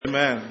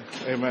Amen.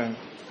 Amen.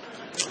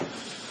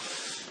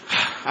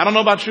 I don't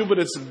know about you, but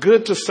it's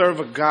good to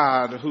serve a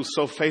God who's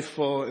so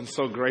faithful and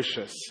so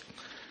gracious.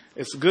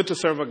 It's good to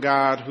serve a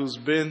God who's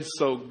been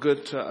so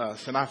good to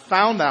us. And I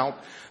found out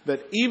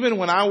that even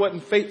when I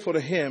wasn't faithful to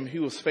him, he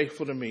was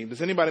faithful to me.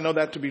 Does anybody know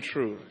that to be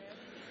true?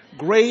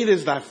 Great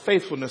is thy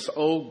faithfulness,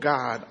 O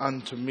God,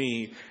 unto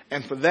me.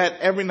 And for that,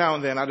 every now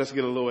and then, I just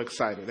get a little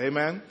excited.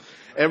 Amen.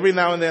 Every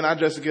now and then, I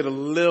just get a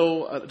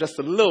little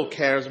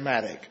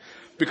charismatic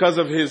because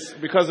of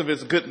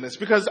his goodness.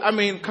 Because, I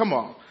mean, come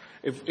on.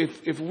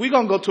 If we're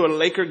going to go to a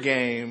Laker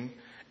game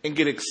and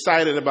get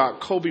excited about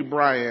Kobe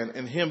Bryant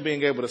and him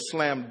being able to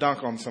slam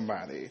dunk on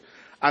somebody,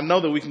 I know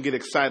that we can get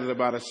excited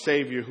about a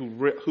Savior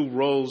who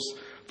rose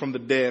from the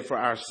dead for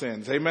our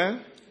sins. Amen?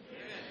 Amen.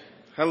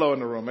 Hello in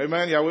the room.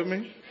 Amen? Y'all with me?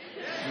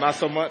 Amen. Not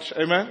so much.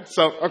 Amen?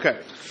 So, okay.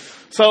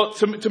 So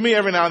to me,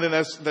 every now and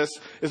then,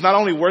 it's not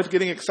only worth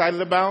getting excited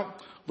about,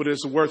 but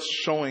it's worth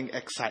showing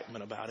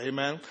excitement about.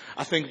 Amen.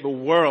 I think the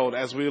world,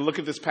 as we look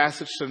at this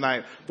passage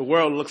tonight, the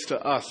world looks to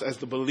us as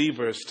the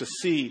believers to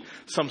see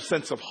some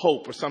sense of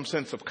hope or some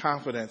sense of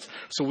confidence.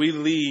 So we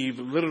leave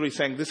literally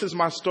saying, this is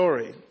my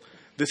story.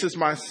 This is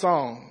my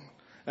song.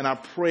 And I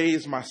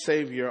praise my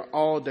Savior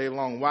all day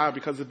long. Why?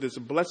 Because of this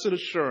blessed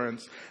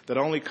assurance that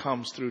only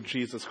comes through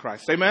Jesus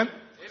Christ. Amen?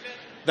 Amen.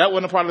 That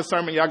wasn't a part of the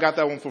sermon. Y'all got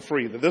that one for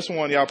free. This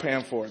one, y'all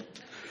paying for it.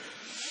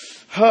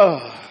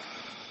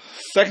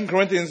 2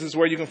 Corinthians is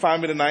where you can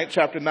find me tonight,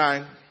 chapter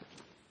 9.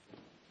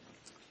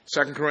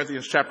 2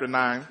 Corinthians chapter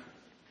 9.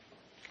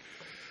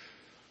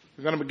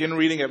 We're going to begin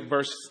reading at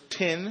verse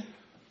 10.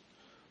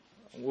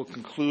 We'll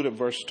conclude at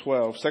verse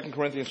 12. 2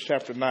 Corinthians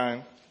chapter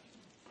 9,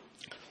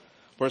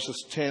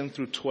 verses 10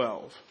 through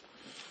 12.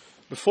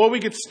 Before we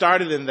get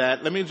started in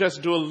that, let me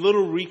just do a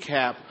little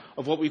recap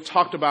of what we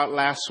talked about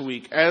last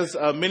week. As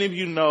many of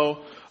you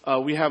know,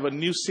 we have a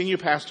new senior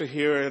pastor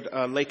here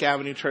at Lake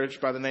Avenue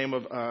Church by the name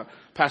of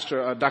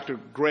Pastor Dr.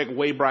 Greg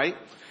Waybright.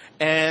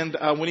 And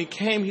when he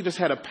came, he just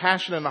had a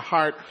passion and a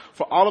heart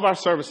for all of our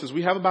services.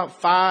 We have about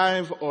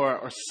 5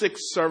 or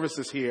 6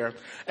 services here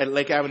at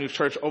Lake Avenue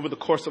Church over the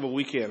course of a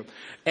weekend.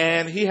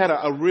 And he had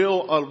a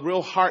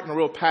real heart and a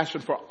real passion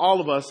for all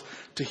of us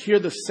to hear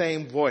the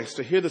same voice,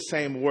 to hear the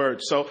same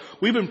words. So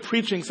we've been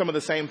preaching some of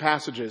the same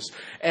passages.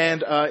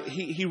 And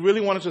he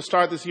really wanted to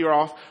start this year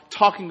off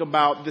talking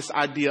about this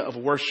idea of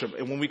worship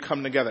and when we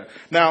come together.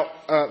 Now,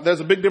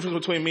 there's a big difference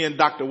between me and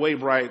Dr.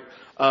 Waybright.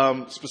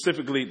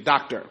 Specifically,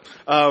 doctor.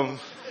 I'm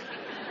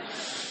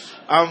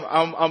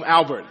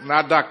Albert,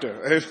 not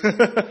doctor.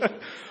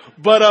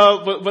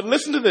 But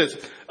listen to this.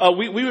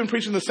 We've been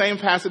preaching the same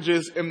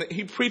passages, and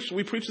we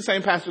preached the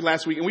same passage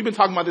last week, and we've been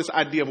talking about this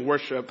idea of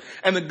worship.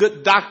 And the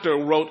good doctor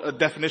wrote a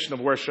definition of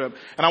worship,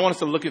 and I want us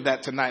to look at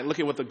that tonight. Look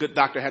at what the good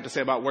doctor had to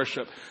say about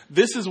worship.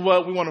 This is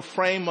what we want to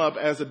frame up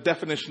as a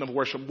definition of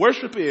worship.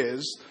 Worship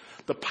is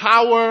the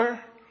proper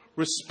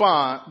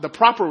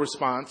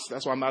response.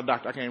 That's why I'm not a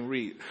doctor. I can't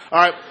read. All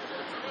right.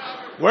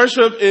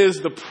 Worship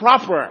is the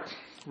proper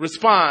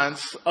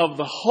response of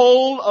the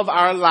whole of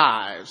our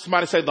lives.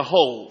 Somebody say the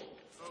whole.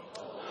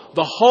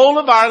 The whole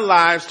of our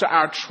lives to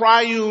our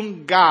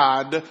triune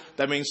God.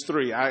 That means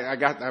 3. I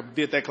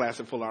did that class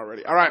in full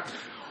already. All right.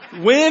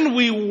 When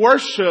we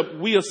worship,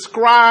 we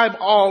ascribe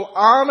all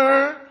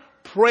honor,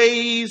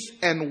 praise,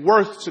 and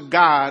worth to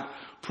God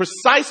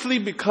precisely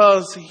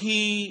because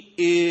he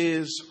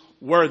is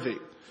worthy.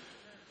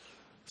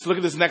 So look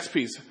at this next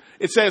piece.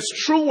 It says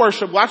true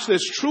worship, watch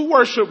this, true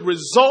worship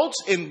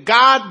results in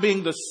God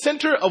being the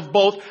center of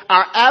both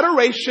our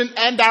adoration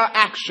and our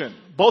action.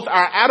 Both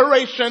our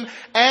adoration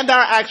and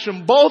our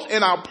action, both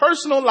in our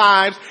personal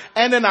lives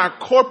and in our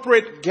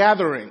corporate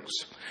gatherings.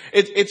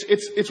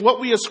 It's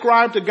what we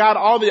ascribe to God,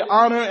 all the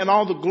honor and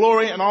all the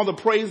glory and all the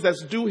praise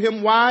that's due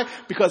him. Why?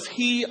 Because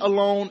he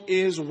alone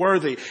is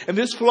worthy. And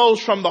this flows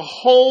from the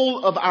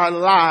whole of our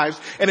lives,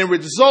 and it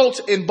results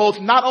in both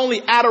not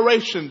only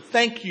adoration,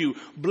 thank you,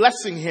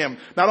 blessing him,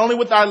 not only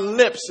with our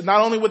lips,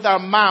 not only with our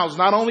mouths,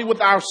 not only with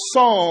our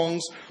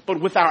songs,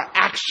 but with our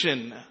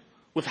action,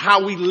 with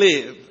how we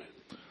live,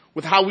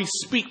 with how we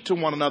speak to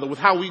one another, with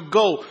how we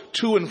go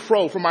to and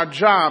fro from our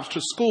jobs to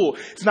school.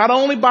 It's not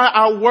only by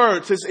our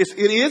words. It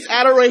is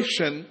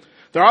adoration.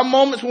 There are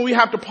moments when we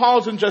have to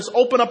pause and just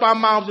open up our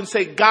mouths and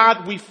say,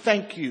 God, we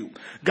thank you.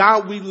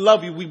 God, we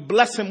love you. We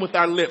bless him with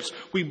our lips.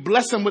 We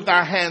bless him with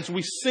our hands.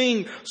 We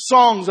sing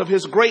songs of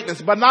his greatness.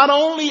 But not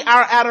only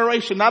our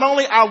adoration, not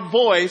only our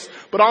voice,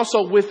 but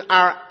also with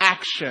our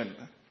action.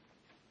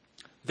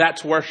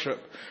 That's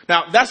worship.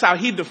 Now, that's how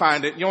he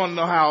defined it. You want to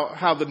know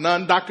how the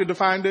nun doctor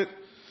defined it?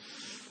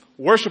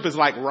 Worship is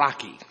like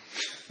Rocky.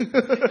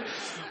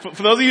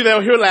 For those of you that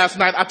were here last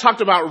night, I talked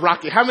about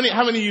Rocky. How many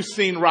of you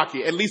seen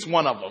Rocky? At least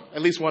one of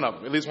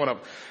them.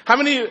 How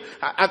many,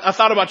 I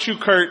thought about you,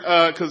 Kurt,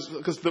 cause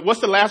what's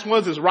the last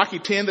one? Is Rocky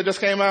 10 that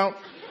just came out?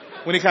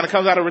 when he kind of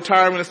comes out of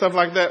retirement and stuff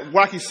like that.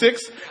 Rocky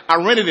 6, I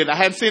rented it. I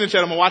hadn't seen it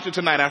yet. I'm going to watch it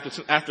tonight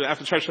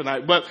after church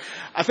tonight. But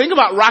I think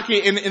about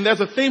Rocky, and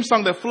there's a theme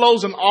song that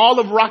flows in all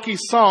of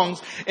Rocky's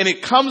songs, and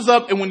it comes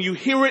up, and when you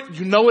hear it,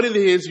 you know what it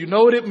is, you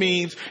know what it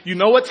means, you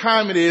know what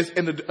time it is,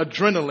 and the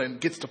adrenaline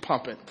gets to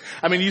pumping.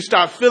 I mean, you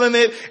start feeling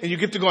it, and you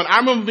get to going. I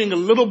remember being a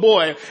little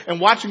boy and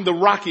watching the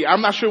Rocky.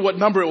 I'm not sure what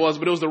number it was,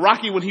 but it was the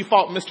Rocky when he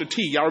fought Mr.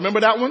 T. Y'all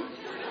remember that one?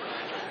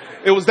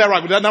 It was that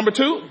Rocky. Was that number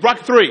 2?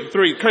 Rocky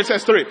 3. Kurt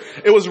says 3.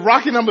 It was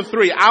Rocky number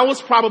 3. I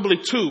was probably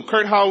 2.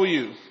 Kurt, how old were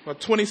you?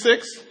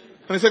 26?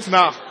 26?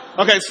 No.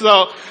 Okay,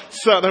 so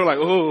they were like,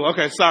 ooh,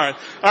 okay, sorry. All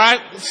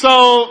right.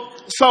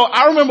 So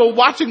I remember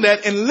watching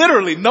that, and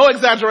literally, no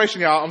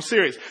exaggeration, y'all, I'm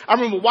serious. I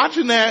remember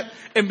watching that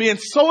and being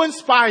so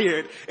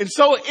inspired and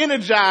so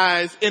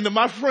energized. And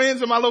my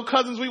friends and my little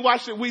cousins, we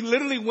watched it. We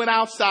literally went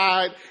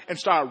outside and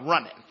started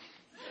running.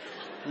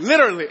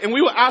 Literally. And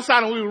we were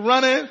outside and we were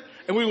running.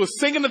 And we were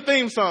singing the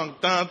theme song.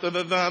 Dun, dun,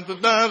 dun, dun,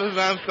 dun, dun, dun,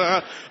 dun,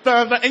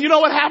 dun, dun. And you know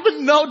what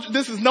happened? No,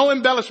 this is no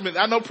embellishment.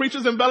 I know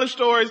preachers embellish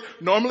stories.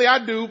 Normally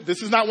I do.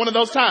 This is not one of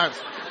those times.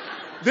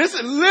 This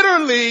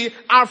literally,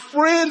 our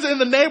friends in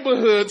the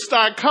neighborhood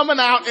start coming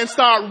out and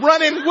start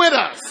running with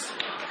us.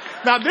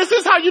 Now this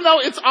is how you know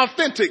it's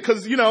authentic.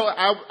 Cause you know,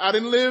 I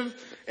didn't live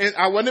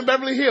I wasn't in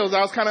Beverly Hills.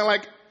 I was kind of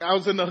like, I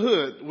was in the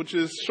hood, which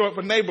is short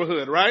for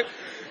neighborhood, right?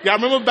 Y'all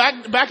remember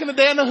back in the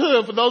day in the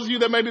hood, for those of you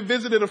that maybe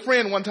visited a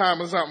friend one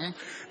time or something,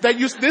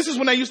 this is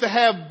when they used to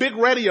have big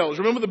radios.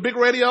 Remember the big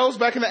radios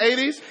back in the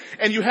 80s?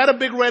 And you had a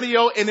big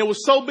radio and it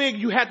was so big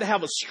you had to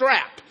have a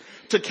strap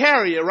to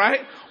carry it, right?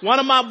 One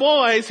of my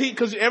boys,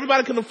 cause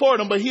everybody couldn't afford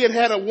them, but he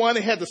had one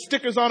that had the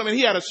stickers on him and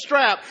he had a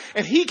strap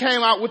and he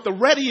came out with the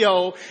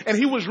radio and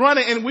he was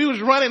running and we was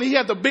running. He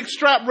had the big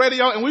strap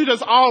radio and we were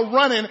just all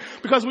running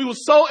because we were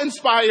so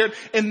inspired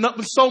and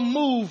so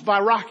moved by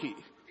Rocky.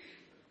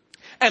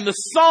 And the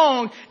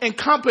song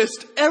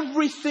encompassed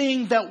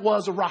everything that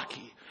was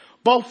Rocky,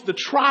 both the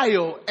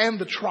trial and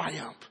the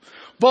triumph,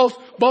 both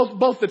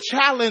the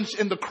challenge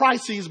and the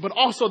crises, but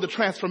also the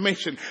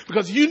transformation.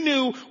 Because you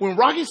knew when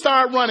Rocky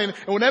started running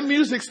and when that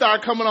music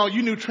started coming on,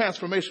 you knew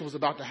transformation was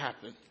about to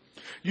happen.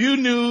 You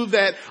knew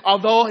that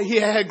although he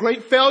had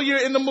great failure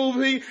in the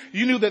movie,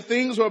 you knew that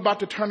things were about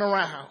to turn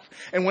around.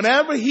 And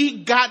whenever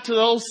he got to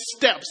those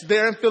steps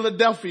there in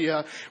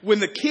Philadelphia, when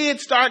the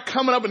kids started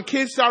coming up and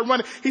kids started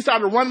running, he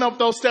started running up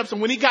those steps. And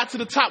when he got to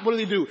the top, what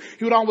did he do?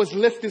 He would always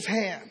lift his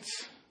hands.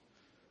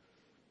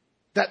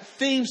 That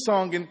theme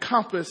song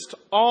encompassed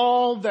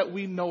all that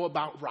we know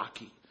about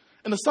Rocky.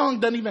 And the song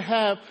doesn't even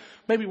have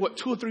maybe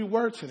 2 or 3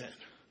 words in it.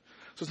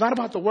 So it's not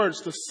about the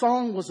words. The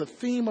song was a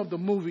theme of the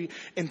movie.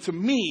 And to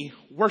me,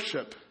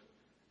 worship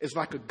is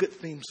like a good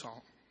theme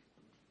song.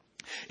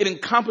 It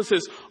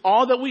encompasses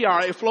all that we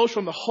are. It flows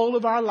from the whole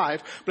of our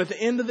life. But at the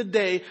end of the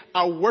day,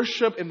 our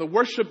worship and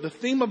the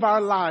theme of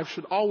our lives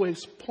should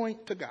always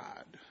point to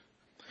God.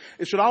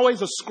 It should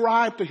always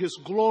ascribe to his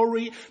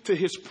glory, to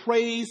his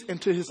praise,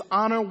 and to his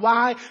honor.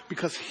 Why?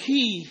 Because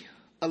he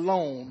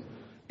alone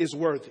is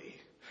worthy.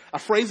 I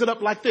phrase it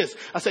up like this.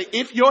 I say,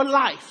 if your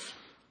life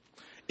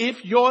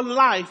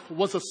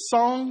was a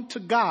song to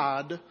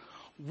God,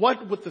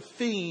 what would the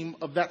theme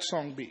of that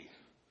song be?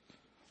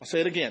 I'll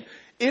say it again.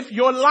 If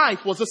your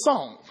life was a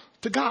song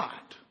to God,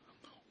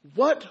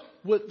 what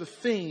would the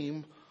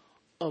theme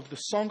of the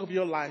song of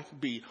your life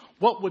be?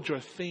 What would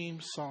your theme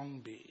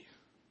song be?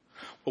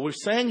 What we're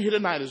saying here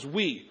tonight is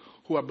we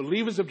who are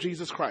believers of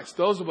Jesus Christ,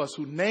 those of us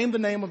who name the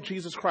name of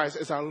Jesus Christ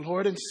as our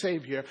Lord and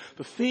Savior,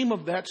 the theme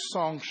of that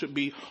song should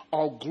be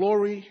all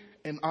glory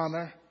and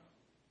honor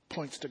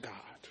points to God.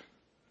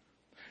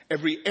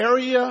 Every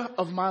area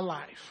of my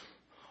life,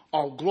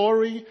 all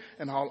glory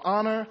and all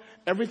honor,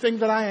 everything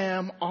that I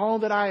am, all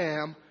that I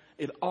am,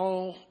 it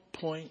all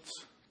points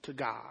to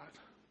God.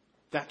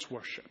 That's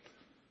worship.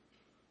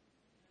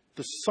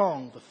 The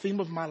song, the theme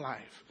of my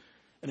life,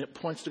 and it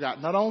points to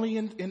God. Not only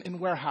in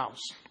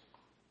Warehouse,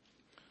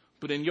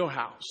 but in your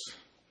house,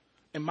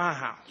 in my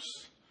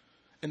house,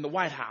 in the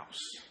White House,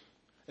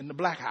 in the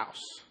Black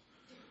House,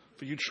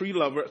 for you tree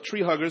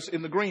huggers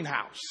in the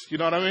greenhouse. You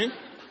know what I mean?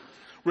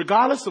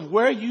 Regardless of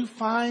where you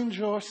find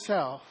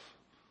yourself,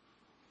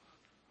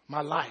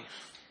 my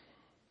life,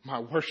 my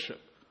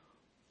worship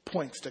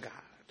points to God.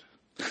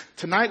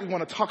 Tonight we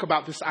want to talk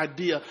about this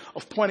idea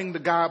of pointing to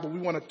God, but we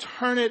want to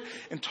turn it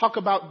and talk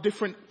about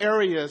different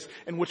areas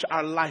in which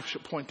our life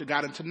should point to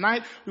God. And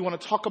tonight we want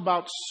to talk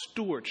about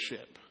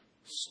stewardship,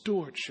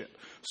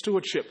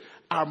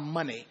 our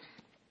money,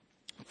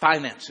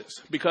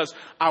 finances, because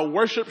our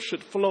worship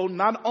should flow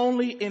not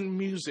only in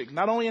music,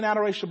 not only in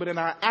adoration, but in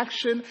our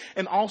action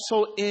and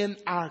also in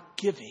our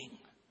giving.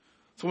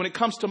 So when it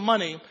comes to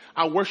money,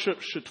 our worship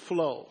should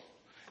flow.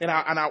 And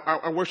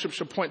our worship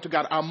should point to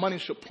God. Our money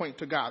should point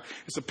to God.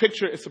 It's a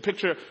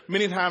picture.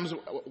 Many times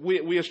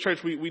we as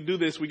church, we do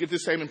this. We get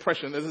this same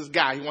impression. There's this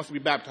guy, he wants to be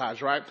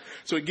baptized, right?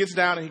 So he gets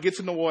down and he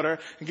gets in the water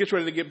and gets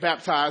ready to get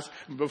baptized.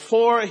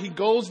 Before he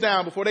goes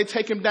down, before they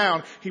take him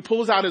down, he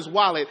pulls out his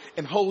wallet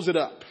and holds it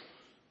up.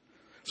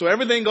 So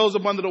everything goes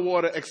up under the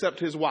water except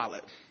his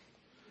wallet.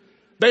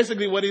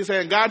 Basically what he's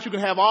saying, God, you can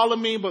have all of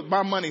me, but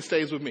my money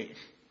stays with me.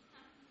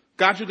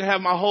 God, you can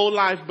have my whole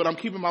life, but I'm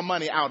keeping my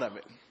money out of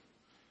it.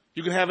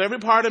 You can have every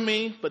part of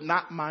me, but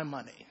not my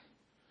money.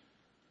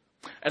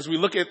 As we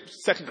look at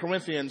 2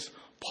 Corinthians,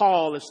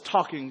 Paul is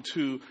talking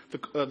to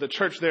the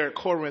church there at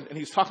Corinth, and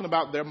he's talking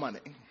about their money.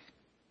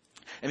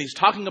 And he's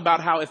talking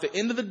about how at the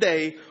end of the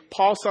day,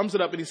 Paul sums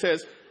it up and he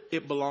says,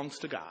 it belongs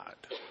to God.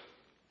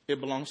 It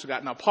belongs to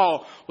God. Now,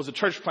 Paul was a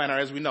church planner,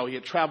 as we know. He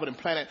had traveled and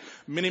planted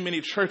many, many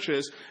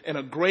churches, and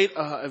a great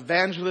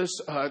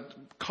evangelist,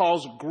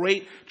 caused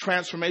great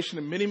transformation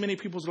in many, many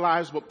people's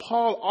lives. But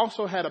Paul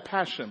also had a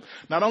passion,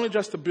 not only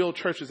just to build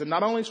churches and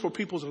not only for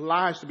people's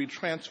lives to be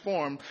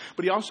transformed,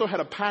 but he also had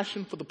a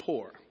passion for the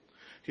poor.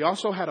 He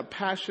also had a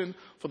passion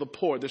for the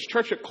poor. This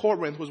church at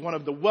Corinth was one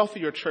of the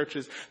wealthier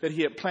churches that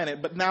he had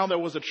planted. But now there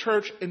was a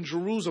church in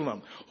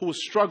Jerusalem who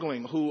was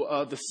struggling, who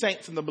the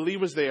saints and the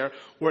believers there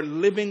were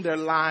living their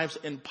lives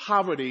in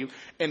poverty.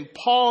 And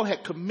Paul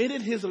had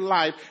committed his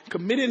life,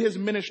 committed his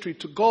ministry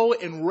to go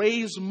and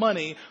raise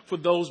money for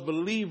those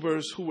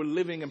believers who were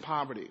living in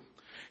poverty.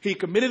 He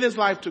committed his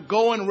life to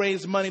go and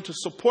raise money to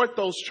support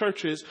those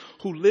churches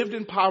who lived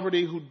in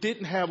poverty, who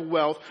didn't have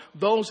wealth.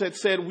 Those that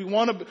said, we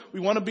want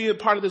to be a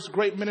part of this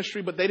great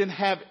ministry, but they didn't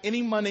have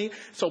any money.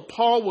 So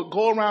Paul would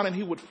go around and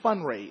he would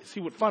fundraise.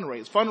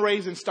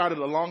 Fundraising started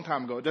a long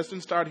time ago. It just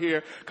didn't start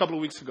here a couple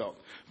of weeks ago.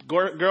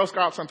 Girl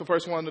Scouts aren't the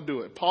first one to do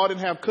it. Paul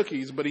didn't have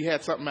cookies, but he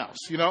had something else,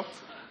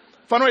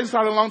 Fundraising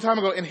started a long time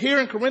ago. And here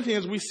in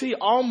Corinthians, we see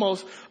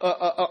almost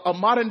a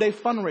modern day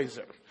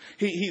fundraiser.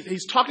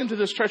 He's talking to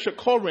this church at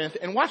Corinth,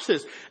 and watch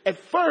this. At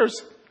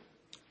first,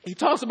 he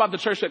talks about the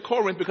church at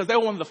Corinth because they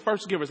were one of the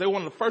first givers. They were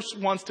one of the first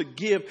ones to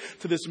give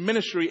to this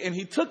ministry. And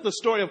he took the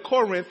story of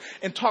Corinth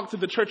and talked to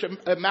the church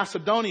at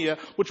Macedonia,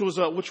 which was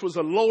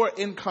a lower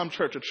income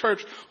church, a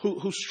church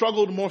who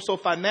struggled more so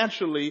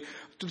financially.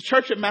 The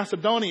church at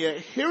Macedonia,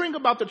 hearing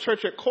about the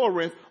church at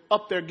Corinth,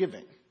 upped their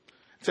giving.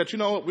 Said, you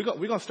know what, we're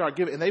going to start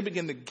giving. And they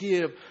begin to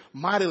give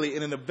mightily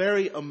and in a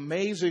very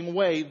amazing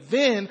way.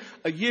 Then,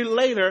 a year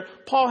later,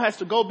 Paul has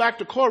to go back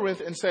to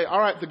Corinth and say, all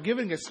right, the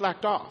giving is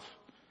slacked off.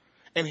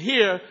 And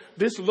here,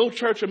 this little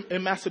church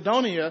in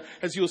Macedonia,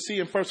 as you'll see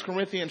in 1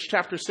 Corinthians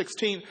chapter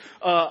 16,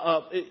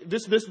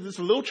 this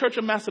little church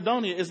in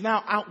Macedonia is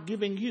now out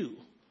giving you.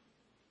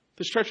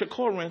 This church at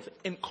Corinth,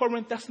 in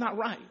Corinth, that's not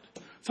right.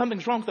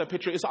 Something's wrong with that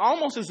picture. It's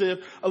almost as if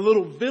a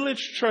little village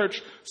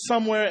church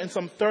somewhere in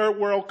some third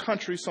world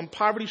country, some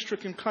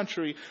poverty-stricken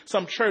country,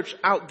 some church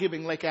out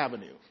giving Lake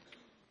Avenue.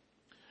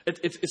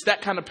 It's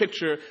that kind of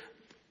picture.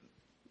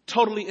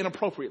 Totally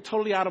inappropriate,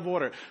 totally out of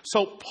order.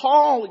 So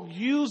Paul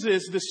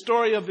uses the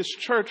story of this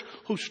church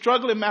who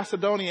struggled in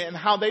Macedonia and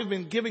how they've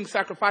been giving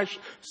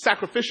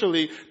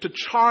sacrificially to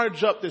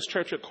charge up this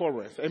church at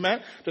Corinth.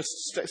 Amen? Just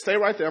stay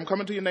right there. I'm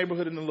coming to your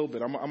neighborhood in a little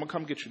bit. I'm going to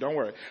come get you. Don't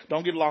worry.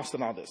 Don't get lost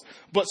in all this.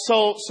 But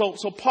so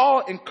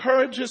Paul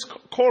encourages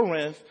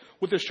Corinth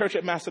with this church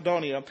at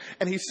Macedonia,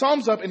 and he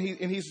sums up and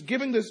he's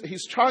giving this,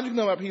 he's charging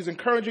them up, he's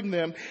encouraging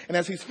them, and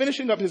as he's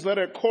finishing up his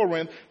letter at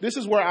Corinth, this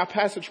is where our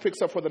passage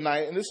picks up for the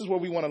night, and this is where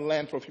we want to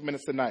land for a few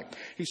minutes tonight.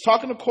 He's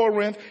talking to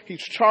Corinth, he's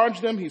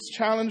charged them, he's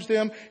challenged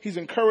them, he's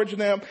encouraged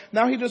them.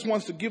 Now he just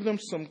wants to give them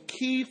some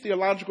key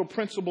theological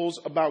principles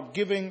about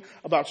giving,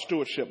 about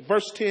stewardship.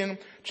 Verse 10,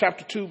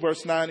 chapter 2,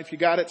 verse 9. If you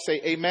got it,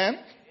 say amen.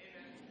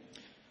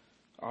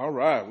 All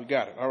right, we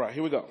got it. All right,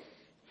 here we go.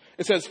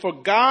 It says,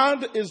 for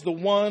God is the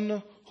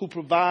one who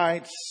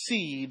provides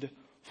seed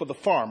for the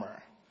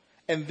farmer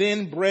and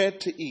then bread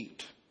to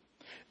eat.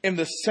 In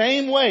the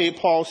same way,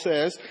 Paul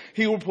says,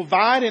 he will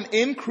provide and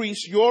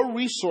increase your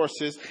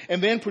resources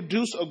and then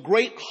produce a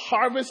great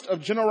harvest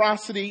of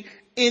generosity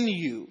in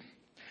you.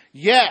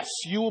 Yes,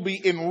 you will be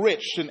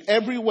enriched in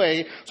every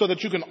way so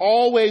that you can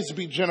always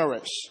be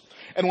generous.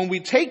 And when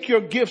we take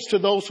your gifts to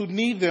those who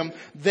need them,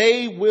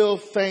 they will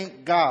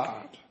thank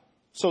God.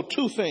 So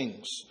 2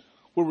 things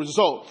will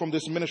result from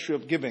this ministry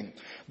of giving.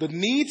 The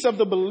needs of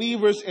the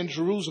believers in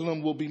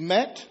Jerusalem will be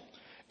met,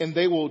 and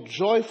they will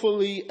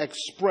joyfully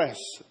express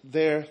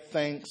their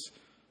thanks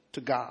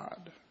to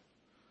God.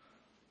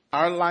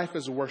 Our life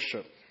is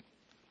worship.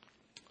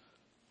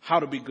 How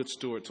to be good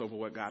stewards over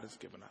what God has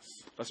given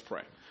us. Let's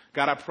pray.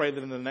 God, I pray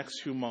that in the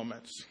next few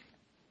moments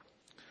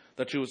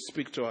that you would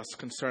speak to us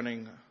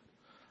concerning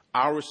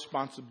our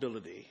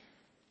responsibility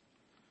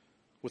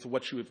with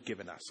what you have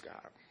given us,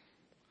 God.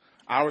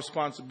 Our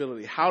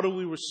responsibility. How do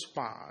we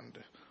respond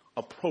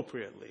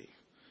appropriately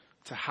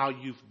to how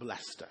you've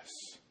blessed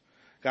us?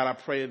 God, I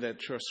pray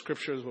that your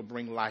scriptures will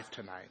bring life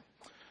tonight.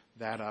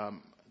 That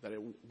it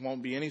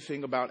won't be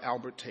anything about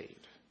Albert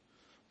Tate.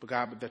 But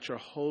God, but that your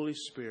Holy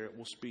Spirit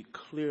will speak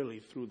clearly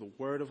through the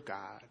word of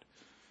God.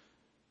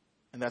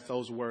 And that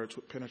those words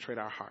would penetrate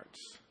our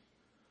hearts.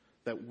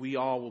 That we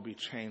all will be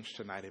changed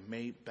tonight and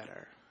made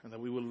better. And that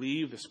we will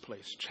leave this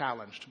place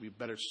challenged to be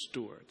better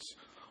stewards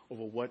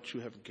over what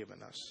you have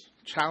given us.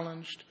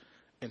 Challenged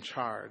and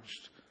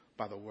charged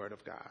by the word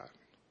of God.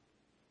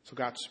 So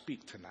God,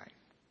 speak tonight.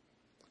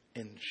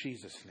 In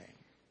Jesus' name.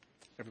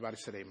 Everybody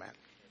said amen.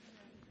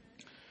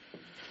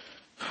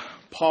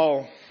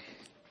 Paul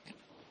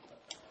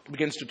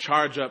begins to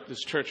charge up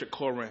this church at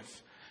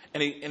Corinth.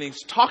 And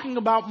he's talking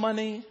about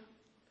money,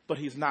 but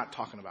he's not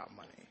talking about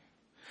money.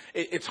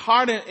 It's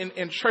hard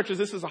in churches.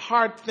 This is a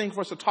hard thing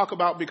for us to talk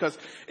about because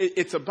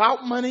it's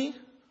about money,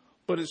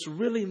 but it's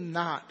really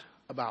not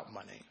about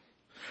money.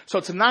 So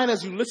tonight,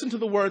 as you listen to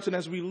the words and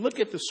as we look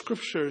at the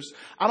scriptures,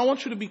 I don't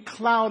want you to be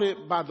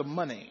clouded by the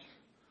money,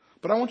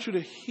 but I want you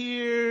to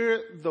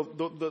hear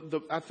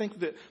I think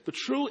the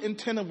true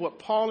intent of what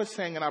Paul is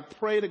saying. And I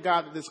pray to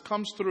God that this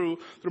comes through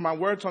my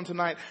words on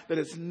tonight, that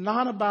it's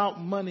not about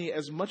money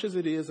as much as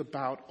it is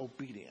about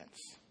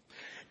obedience.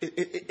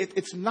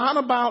 It's not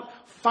about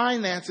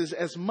finances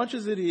as much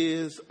as it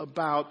is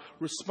about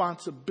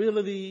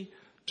responsibility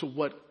to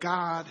what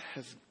God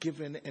has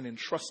given and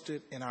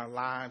entrusted in our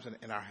lives and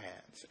in our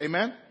hands.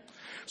 Amen?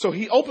 So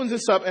he opens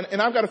this up,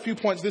 and I've got a few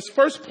points. This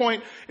first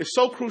point is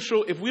so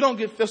crucial. If we don't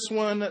get this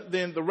one,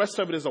 then the rest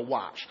of it is a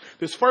watch.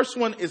 This first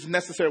one is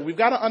necessary. We've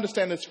got to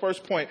understand this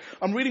first point.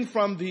 I'm reading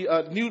from the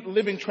New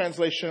Living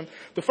Translation.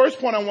 The first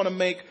point I want to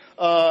make,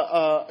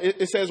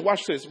 it says,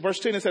 watch this. Verse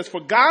 10, it says, "For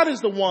God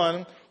is the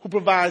one who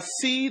provides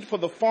seed for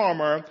the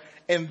farmer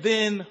and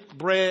then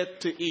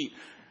bread to eat."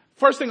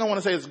 First thing I want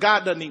to say is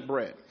God doesn't eat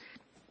bread.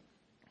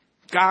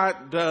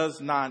 God does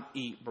not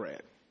eat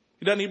bread.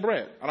 He doesn't eat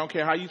bread. I don't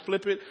care how you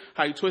flip it,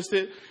 how you twist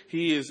it.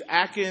 He is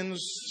Atkins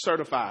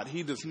certified.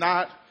 He does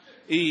not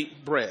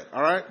eat bread.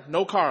 All right?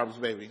 No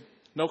carbs, baby.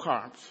 No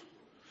carbs.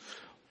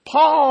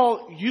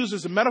 Paul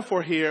uses a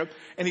metaphor here,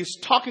 and he's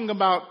talking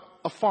about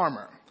a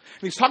farmer.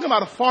 And he's talking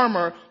about a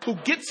farmer who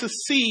gets a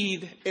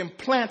seed and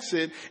plants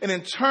it, and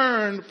in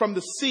turn, from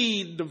the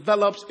seed,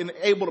 develops and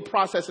able to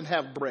process and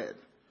have bread.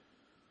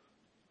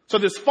 So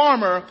this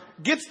farmer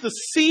gets the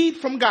seed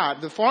from God.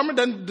 The farmer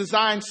doesn't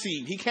design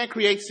seed. He can't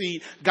create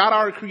seed. God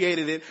already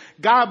created it.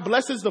 God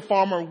blesses the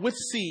farmer with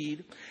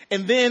seed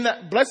and then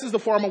blesses the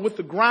farmer with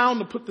the ground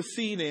to put the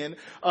seed in.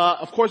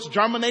 Of course,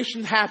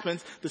 germination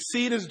happens. The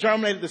seed is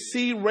germinated. The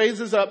seed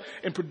raises up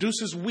and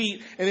produces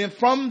wheat. And then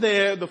from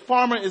there, the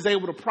farmer is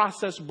able to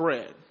process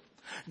bread.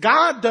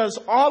 God does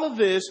all of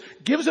this,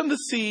 gives him the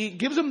seed,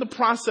 gives him the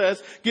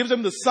process, gives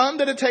him the sun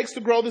that it takes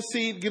to grow the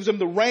seed, gives him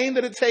the rain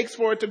that it takes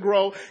for it to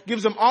grow,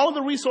 gives him all of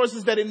the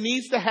resources that it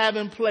needs to have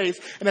in place.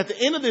 And at the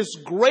end of this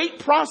great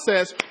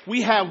process,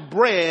 we have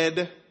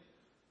bread,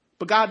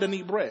 but God doesn't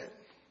eat bread.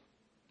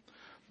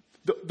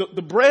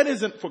 The bread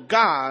isn't for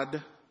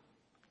God,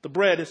 the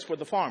bread is for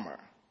the farmer.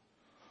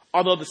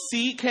 Although the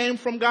seed came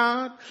from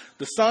God,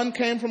 the sun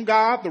came from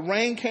God, the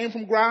rain came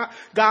from God,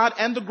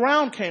 and the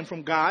ground came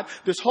from God.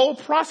 This whole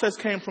process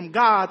came from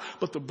God,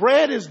 but the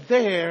bread is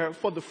there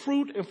for the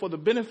fruit and for the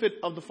benefit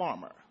of the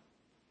farmer.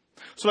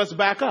 So let's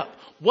back up.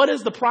 What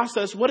is the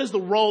process? What is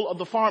the role of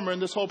the farmer in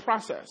this whole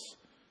process?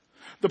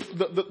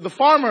 The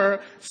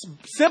farmer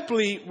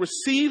simply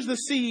receives the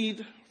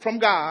seed from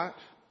God,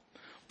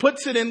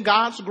 puts it in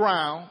God's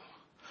ground,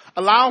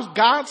 allows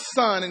God's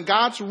sun and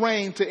God's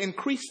rain to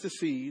increase the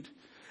seed,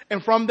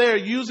 and from there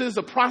uses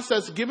a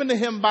process given to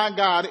him by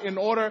God in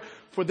order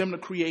for them to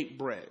create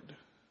bread.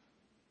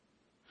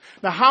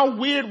 Now, how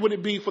weird would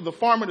it be for the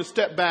farmer to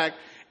step back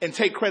and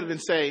take credit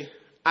and say,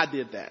 I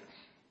did that?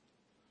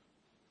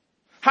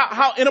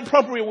 How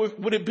inappropriate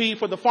would it be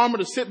for the farmer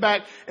to sit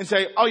back and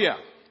say, oh yeah,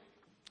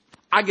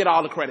 I get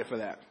all the credit for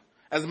that.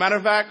 As a matter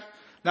of fact,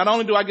 not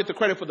only do I get the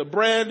credit for the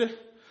bread,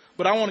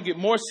 but I want to get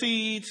more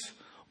seeds,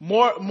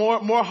 more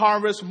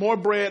harvest, more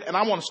bread, and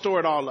I want to store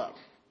it all up.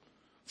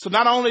 So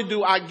not only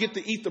do I get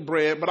to eat the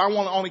bread, but I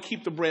want to only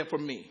keep the bread for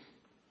me.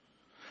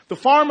 The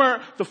farmer,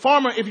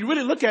 if you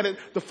really look at it,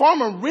 the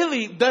farmer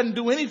really doesn't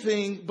do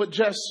anything but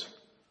just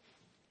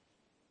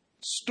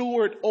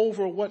steward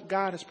over what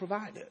God has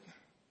provided.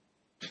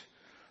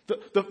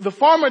 The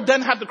farmer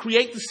doesn't have to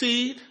create the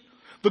seed.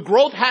 The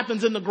growth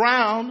happens in the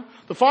ground.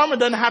 The farmer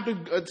doesn't have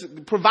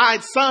to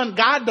provide sun.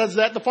 God does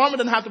that. The farmer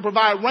doesn't have to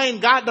provide rain.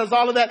 God does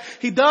all of that.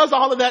 He does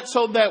all of that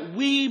so that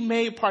we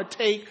may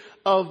partake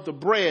of the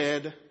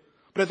bread.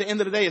 But at the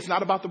end of the day, it's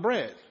not about the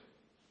bread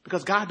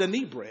because God doesn't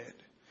need bread.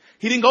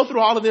 He didn't go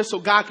through all of this so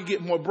God could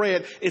get more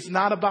bread. It's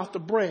not about the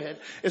bread.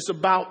 It's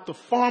about the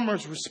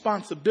farmer's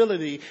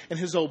responsibility and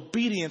his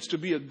obedience to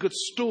be a good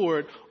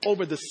steward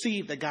over the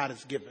seed that God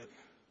has given.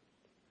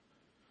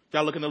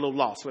 Y'all looking a little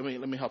lost. Let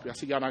me help you. I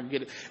see y'all not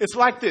get it. It's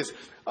like this.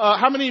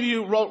 How many of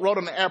you rode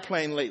on an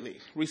airplane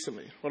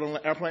recently? Rode on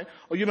an airplane?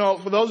 Or, you know,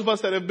 for those of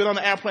us that have been on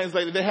the airplanes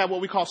lately, they have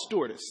what we call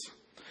stewardess.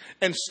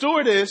 And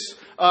stewardess,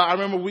 I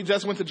remember we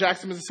just went to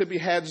Jackson, Mississippi,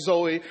 had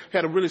Zoe,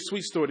 had a really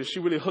sweet stewardess. She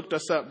really hooked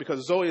us up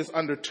because Zoe is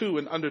under 2,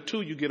 and under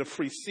 2 you get a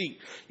free seat.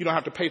 You don't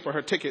have to pay for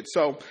her ticket.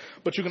 So,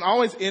 but you can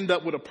always end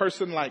up with a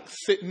person like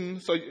sitting.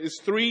 So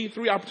it's three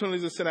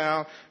opportunities to sit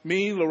down.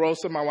 Me,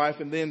 LaRosa, my wife,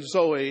 and then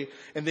Zoe.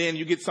 And then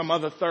you get some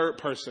other third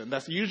person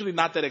that's usually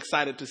not that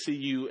excited to see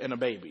you and a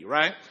baby,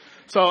 right?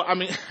 So, I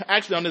mean,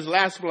 actually on this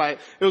last flight,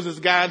 it was this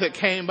guy that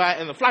came by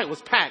and the flight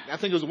was packed. I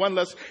think it was one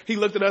less. He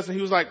looked at us and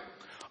he was like,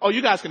 oh,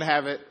 you guys can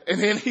have it.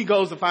 And then he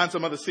goes to find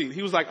some other seat.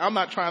 He was like, I'm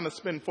not trying to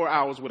spend 4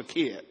 hours with a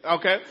kid.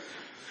 Okay.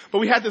 But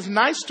we had this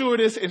nice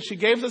stewardess, and she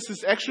gave us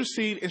this extra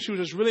seat, and she was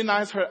just really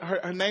nice.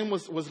 Her name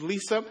was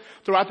Lisa.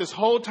 Throughout this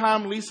whole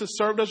time, Lisa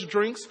served us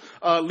drinks.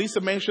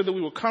 Lisa made sure that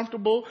we were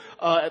comfortable.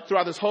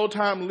 Throughout this whole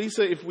time,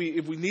 Lisa, if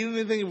we needed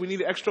anything, if we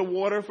needed extra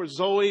water for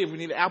Zoe, if we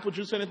needed apple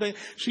juice or anything,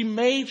 she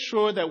made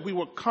sure that we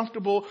were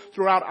comfortable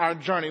throughout our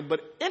journey.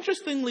 But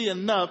interestingly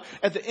enough,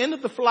 at the end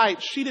of the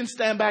flight, she didn't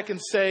stand back and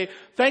say,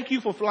 "Thank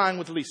you for flying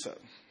with Lisa.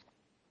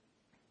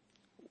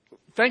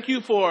 Thank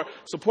you for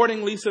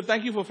supporting Lisa.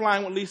 Thank you for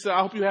flying with Lisa. I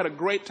hope you had a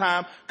great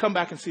time. Come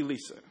back and see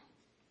Lisa."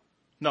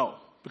 No,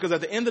 because at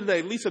the end of the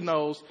day, Lisa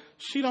knows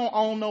she don't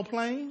own no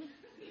plane.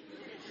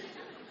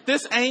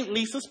 This ain't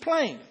Lisa's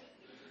plane.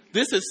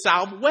 This is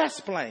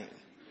Southwest plane.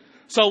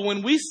 So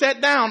when we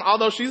sat down,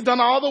 although she's done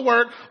all the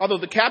work, although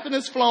the captain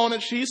has flown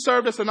it, she's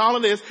served us and all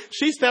of this,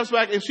 she steps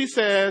back and she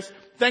says,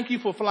 "Thank you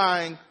for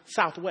flying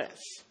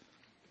Southwest."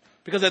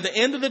 Because at the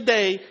end of the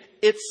day,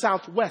 it's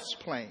Southwest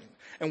plane.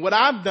 And what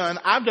I've done,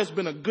 I've just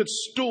been a good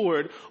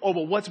steward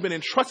over what's been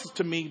entrusted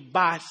to me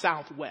by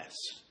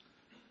Southwest.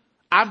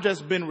 I've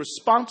just been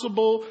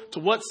responsible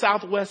to what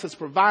Southwest has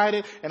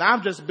provided, and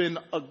I've just been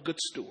a good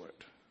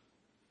steward.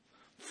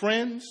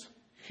 Friends,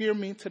 hear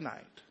me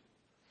tonight.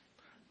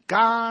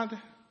 God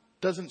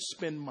doesn't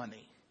spend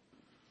money.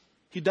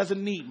 He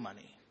doesn't need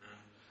money.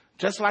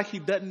 Just like he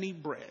doesn't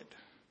need bread.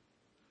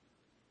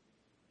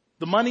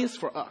 The money is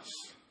for us.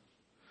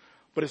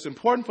 But it's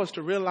important for us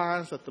to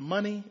realize that the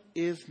money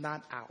is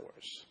not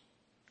ours.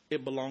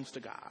 It belongs to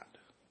God.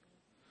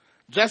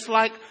 Just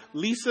like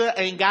Lisa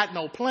ain't got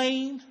no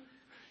plane,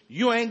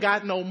 you ain't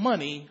got no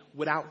money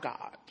without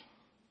God.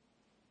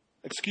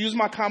 Excuse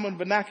my common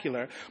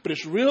vernacular, but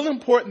it's real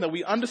important that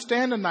we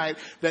understand tonight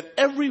that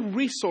every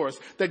resource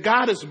that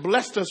God has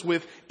blessed us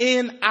with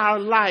in our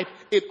life,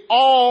 it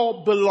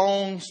all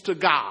belongs to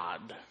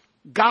God.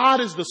 God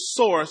is the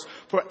source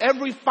for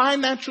every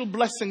financial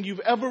blessing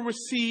you've ever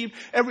received,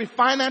 every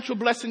financial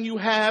blessing you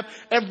have,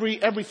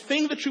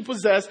 everything that you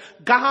possess.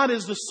 God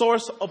is the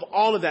source of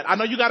all of that. I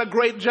know you got a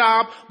great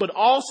job, but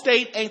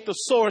Allstate ain't the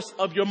source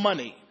of your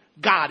money.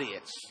 God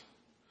is.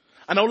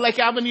 I know Lake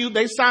Avenue,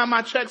 they sign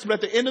my checks, but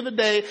at the end of the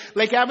day,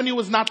 Lake Avenue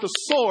is not the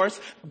source.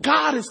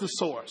 God is the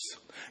source.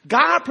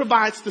 God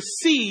provides the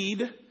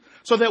seed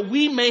so that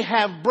we may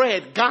have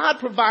bread. God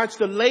provides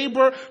the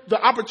labor, the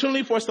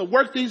opportunity for us to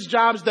work these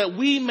jobs that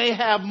we may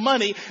have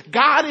money.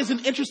 God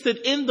isn't interested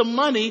in the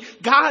money.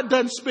 God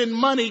doesn't spend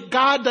money.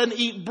 God doesn't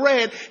eat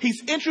bread.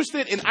 He's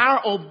interested in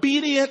our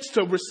obedience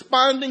to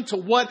responding to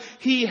what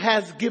he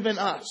has given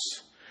us.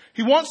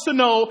 He wants to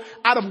know,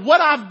 out of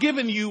what I've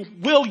given you,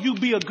 will you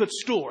be a good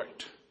steward?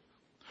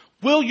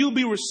 Will you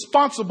be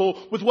responsible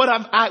with what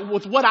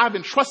I've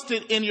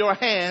entrusted in your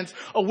hands?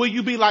 Or will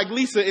you be like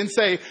Lisa and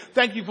say,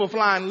 "Thank you for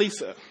flying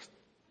Lisa"?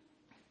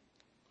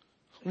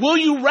 Will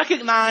you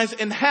recognize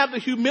and have the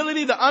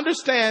humility to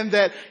understand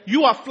that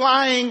you are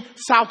flying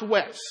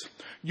Southwest?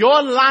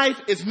 Your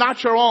life is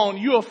not your own.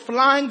 You are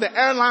flying the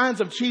airlines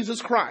of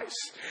Jesus Christ.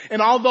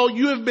 And although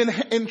you have been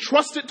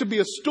entrusted to be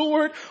a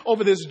steward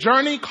over this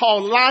journey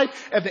called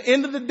life, at the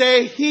end of the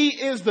day, he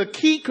is the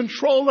key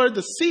controller,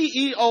 the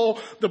CEO,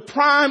 the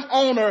prime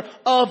owner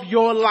of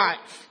your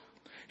life.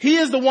 He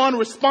is the one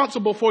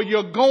responsible for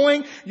your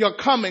going, your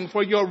coming,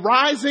 for your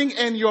rising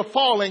and your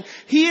falling.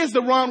 He is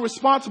the one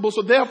responsible.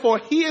 So therefore,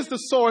 he is the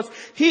source.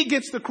 He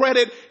gets the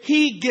credit.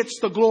 He gets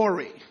the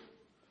glory.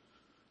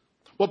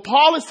 What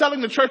Paul is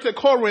telling the church at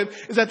Corinth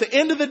is at the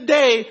end of the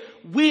day,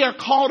 we are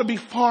called to be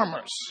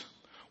farmers.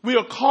 We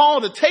are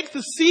called to take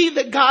the seed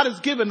that God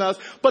has given us,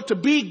 but to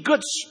be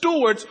good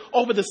stewards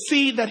over the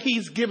seed that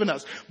he's given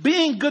us.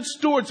 Being good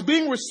stewards,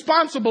 being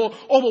responsible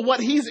over what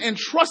he's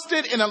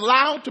entrusted and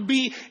allowed to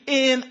be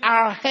in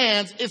our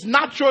hands. It's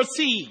not your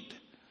seed.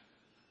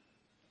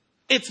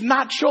 It's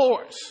not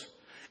yours.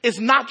 It's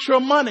not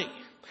your money.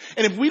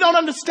 And if we don't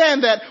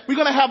understand that, we're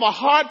going to have a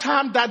hard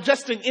time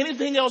digesting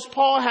anything else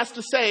Paul has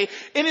to say,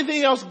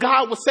 anything else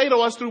God will say to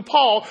us through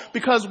Paul,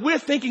 because we're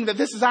thinking that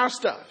this is our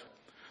stuff.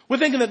 We're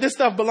thinking that this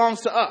stuff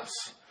belongs to us.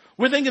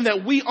 We're thinking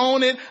that we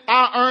own it.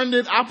 I earned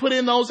it. I put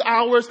in those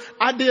hours.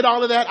 I did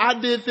all of that. I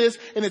did this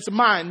and it's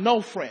mine.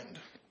 No, friend.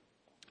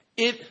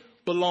 It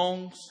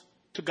belongs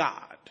to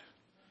God.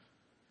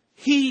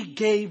 He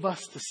gave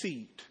us the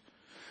seed.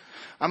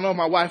 I know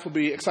my wife will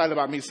be excited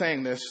about me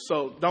saying this,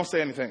 so don't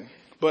say anything.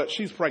 But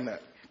she's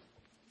pregnant.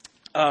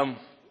 Yeah,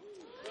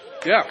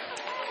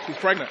 she's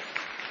pregnant,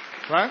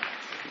 right?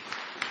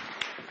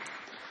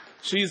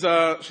 She's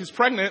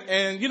pregnant,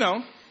 and you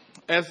know,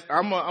 as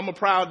I'm a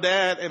proud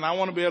dad, and I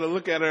want to be able to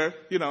look at her,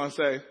 you know, and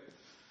say,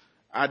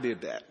 I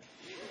did that.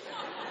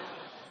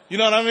 You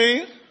know what I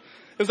mean?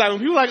 It's like when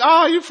people are like,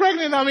 "Oh, you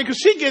pregnant?" I mean, because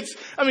she gets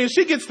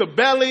the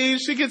belly,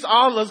 she gets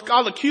all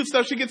the cute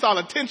stuff, she gets all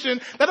the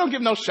attention. They don't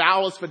give no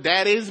showers for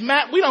daddies.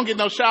 Matt, we don't get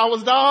no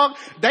showers, dog.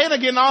 Dana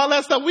getting all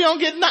that stuff. We don't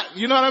get nothing.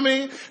 You know what I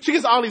mean? She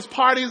gets all these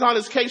parties, all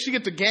this cake. She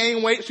gets to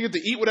gain weight. She gets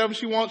to eat whatever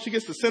she wants. She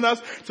gets to send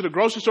us to the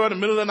grocery store in the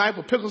middle of the night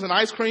for pickles and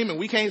ice cream, and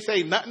we can't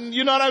say nothing.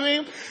 You know what I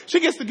mean? She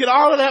gets to get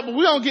all of that, but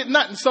we don't get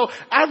nothing. So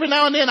every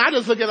now and then, I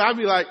just look at her, I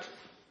be like,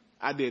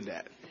 I did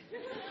that.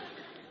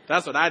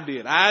 That's what I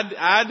did.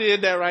 I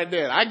did that right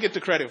there. I get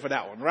the credit for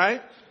that one,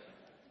 right?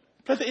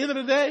 But at the end of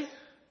the day,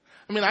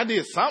 I mean, I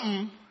did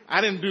something.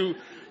 I didn't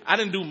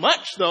do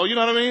much though. You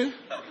know what I mean?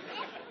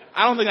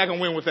 I don't think I can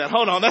win with that.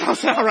 Hold on. That don't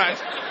sound right.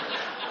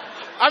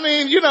 I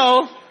mean,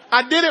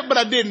 I did it, but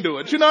I didn't do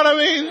it. You know what I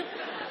mean?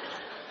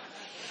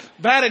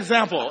 Bad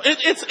example.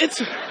 It's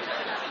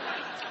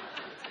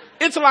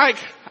like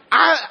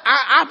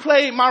I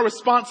played my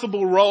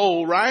responsible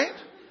role, right?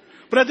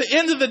 But at the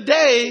end of the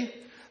day,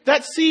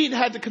 that seed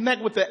had to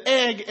connect with the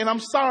egg. And I'm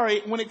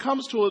sorry, when it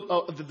comes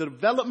to the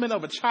development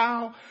of a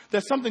child,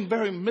 there's something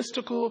very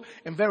mystical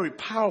and very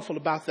powerful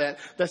about that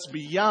that's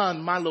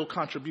beyond my little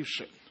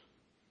contribution.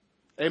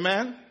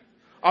 Amen?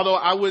 Although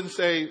I wouldn't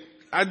say,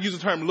 I'd use the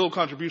term little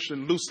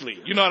contribution loosely.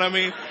 You know what I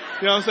mean?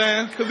 You know what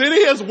I'm saying? Because it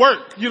is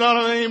work. You know what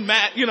I mean?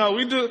 Matt,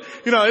 we do,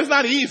 it's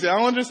not easy. I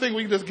don't just think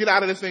we can just get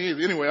out of this thing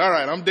easy. Anyway, all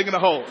right, I'm digging a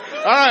hole.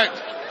 All right.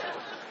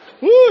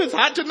 Woo, it's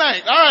hot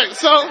tonight. All right,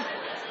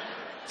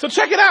 so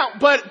check it out.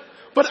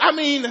 But I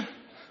mean,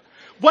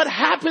 what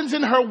happens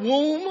in her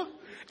womb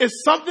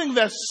is something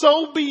that's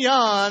so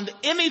beyond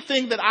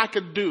anything that I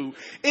could do,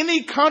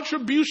 any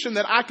contribution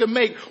that I could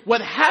make.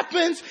 What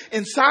happens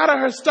inside of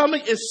her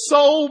stomach is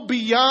so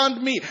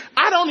beyond me.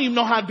 I don't even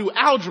know how to do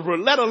algebra,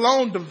 let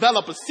alone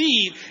develop a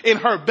seed in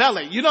her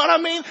belly. You know what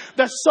I mean?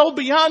 That's so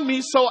beyond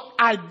me. So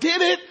I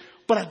did it,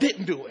 but I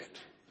didn't do it.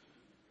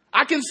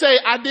 I can say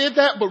I did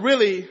that, but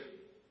really,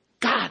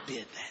 God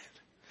did that.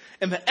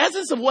 And the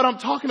essence of what I'm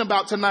talking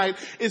about tonight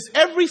is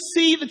every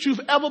seed that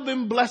you've ever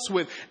been blessed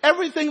with,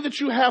 everything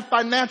that you have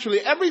financially,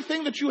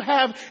 everything that you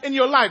have in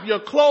your life, your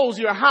clothes,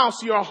 your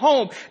house, your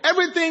home,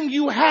 everything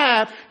you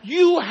have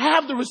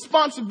the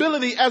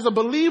responsibility as a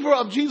believer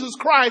of Jesus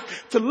Christ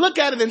to look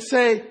at it and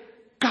say,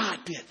 God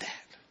did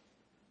that.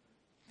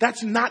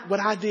 That's not what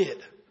I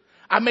did.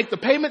 I make the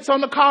payments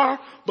on the car,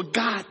 but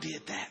God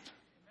did that.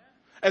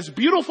 As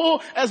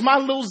beautiful as my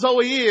little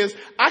Zoe is,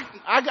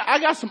 I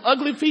got some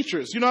ugly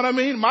features. You know what I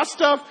mean? My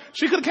stuff,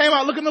 she could have came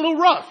out looking a little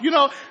rough.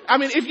 I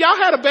mean, if y'all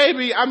had a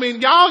baby, I mean,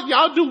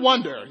 y'all do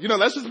wonder.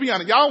 Let's just be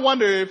honest. Y'all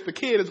wonder if the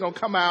kid is going to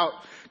come out.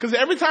 Because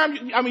every time,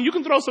 you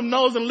can throw some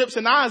nose and lips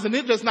and eyes and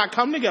it just not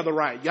come together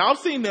right. Y'all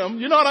seen them.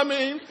 You know what I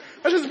mean?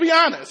 Let's just be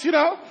honest,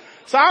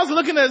 So I was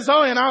looking at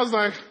Zoe and I was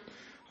like,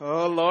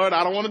 oh Lord,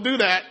 I don't want to do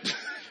that.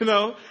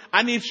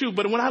 I need you.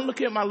 But when I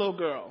look at my little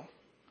girl,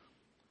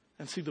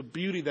 and see the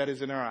beauty that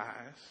is in her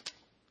eyes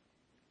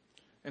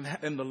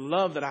and the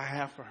love that I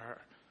have for her,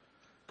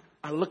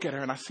 I look at her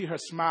and I see her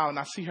smile and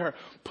I see her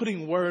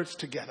putting words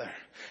together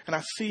and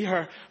I see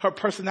her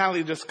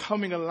personality just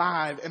coming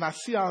alive and I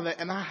see all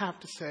that and I have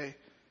to say,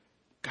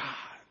 God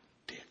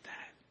did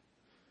that.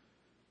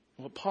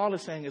 What Paul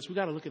is saying is we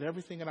got to look at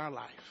everything in our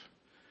life,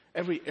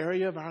 every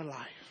area of our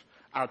life,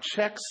 our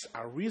checks,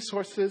 our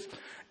resources,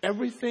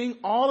 everything,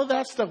 all of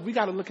that stuff. We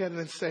got to look at it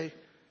and say,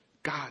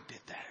 God did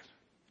that.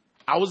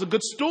 I was a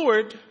good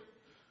steward.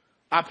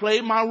 I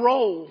played my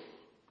role.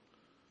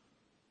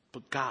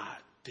 But God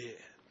did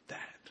that.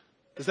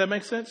 Does that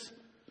make sense?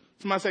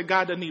 Somebody say,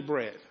 God doesn't eat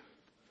bread.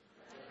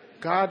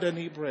 God doesn't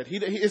eat bread.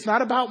 It's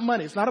not about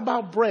money. It's not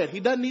about bread.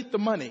 He doesn't eat the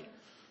money.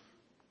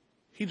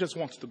 He just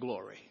wants the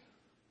glory.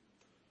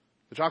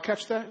 Did y'all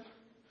catch that?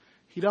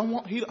 He don't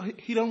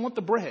want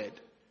the bread.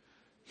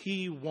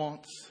 He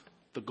wants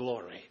the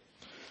glory.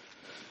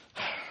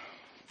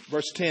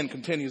 Verse 10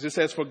 continues. It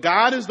says, for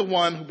God is the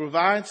one who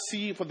provides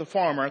seed for the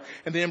farmer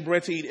and then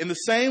bread to eat. In the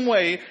same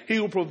way, he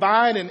will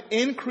provide and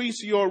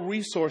increase your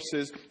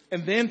resources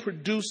and then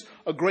produce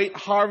a great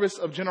harvest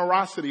of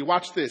generosity.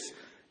 Watch this.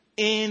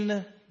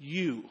 In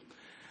you.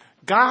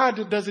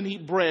 God doesn't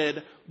eat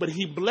bread, but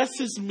he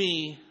blesses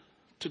me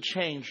to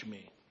change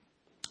me.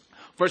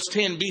 Verse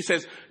 10b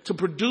says, to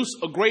produce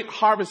a great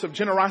harvest of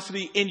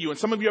generosity in you. In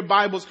some of your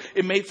Bibles,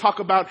 it may talk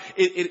about,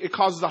 it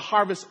causes a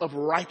harvest of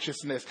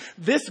righteousness.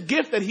 This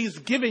gift that he's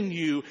giving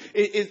you,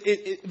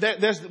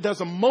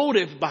 there's a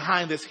motive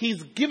behind this.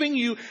 He's giving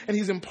you and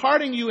he's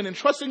imparting you and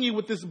entrusting you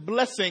with this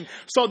blessing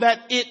so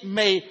that it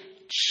may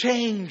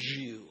change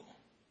you.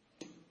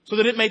 So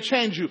that it may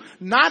change you.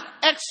 Not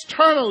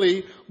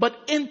externally, but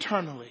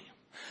internally.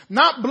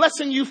 Not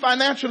blessing you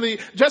financially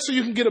just so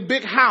you can get a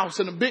big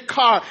house and a big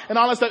car and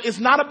all that stuff. It's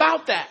not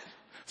about that.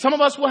 Some of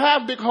us will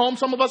have big homes.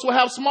 Some of us will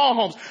have small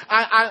homes.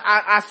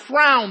 I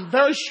frown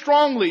very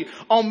strongly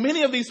on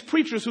many of these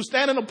preachers who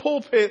stand in a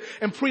pulpit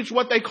and preach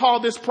what they call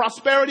this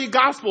prosperity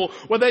gospel,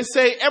 where they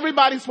say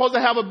everybody's supposed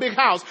to have a big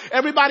house.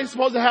 Everybody's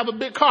supposed to have a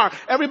big car.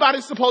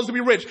 Everybody's supposed to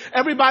be rich.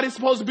 Everybody's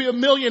supposed to be a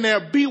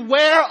millionaire.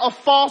 Beware of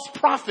false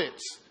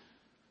prophets.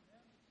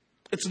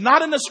 It's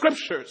not in the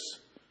scriptures.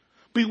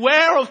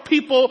 Beware of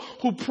people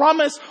who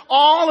promise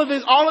all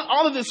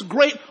of this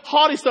great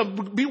haughty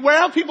stuff.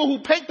 Beware of people who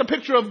paint the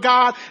picture of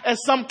God as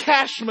some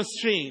cash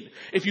machine.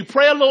 If you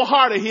pray a little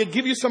harder, he'll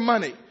give you some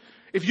money.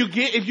 If you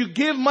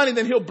give money,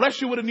 then he'll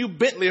bless you with a new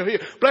Bentley or he'll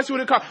bless you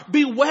with a car.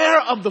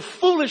 Beware of the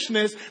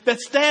foolishness that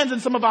stands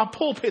in some of our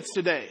pulpits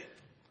today.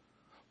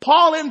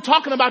 Paul isn't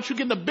talking about you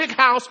getting a big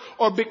house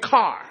or a big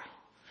car.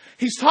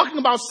 He's talking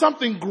about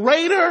something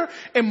greater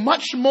and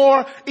much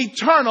more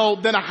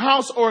eternal than a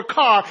house or a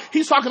car.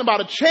 He's talking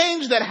about a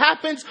change that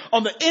happens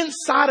on the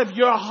inside of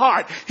your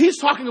heart. He's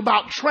talking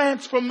about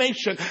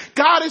transformation.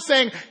 God is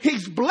saying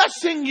he's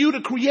blessing you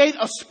to create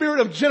a spirit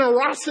of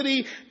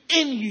generosity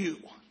in you.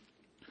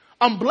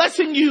 I'm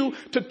blessing you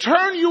to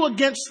turn you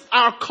against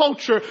our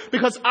culture,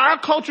 because our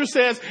culture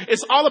says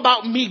it's all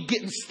about me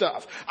getting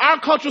stuff. Our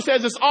culture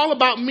says it's all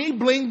about me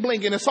bling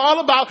blinging. It's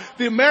all about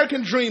the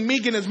American dream, me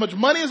getting as much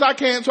money as I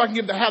can so I can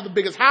get to have the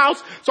biggest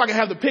house, so I can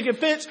have the picket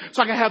fence,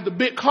 so I can have the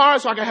big car,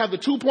 so I can have the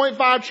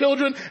 2.5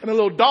 children and a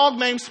little dog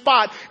named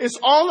Spot. It's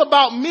all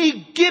about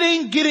me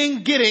getting.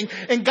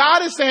 And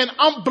God is saying,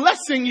 I'm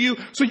blessing you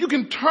so you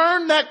can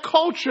turn that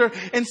culture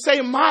and say,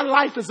 my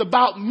life is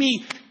about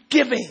me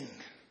giving.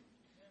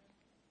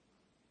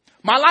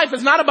 My life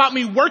is not about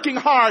me working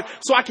hard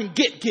so I can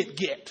get.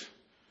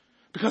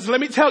 Because let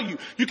me tell you,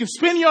 you can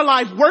spend your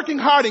life working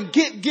hard and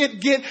get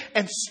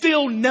and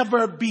still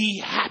never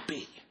be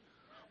happy.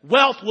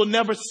 Wealth will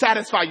never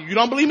satisfy you. You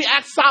don't believe me?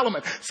 Ask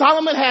Solomon.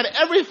 Solomon had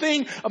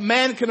everything a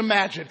man can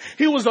imagine.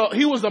 He was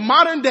a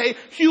modern day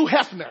Hugh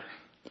Hefner.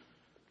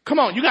 Come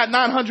on, you got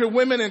 900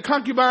 women and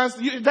concubines.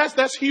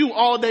 That's Hugh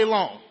all day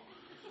long.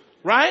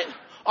 Right?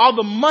 All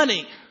the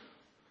money.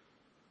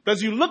 As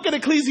you look at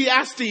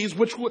Ecclesiastes,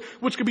 which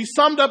could be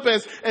summed up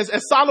as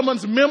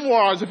Solomon's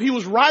memoirs, if he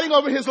was writing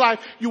over his life,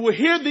 you will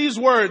hear these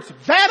words: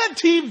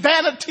 vanity,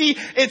 vanity,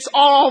 it's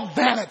all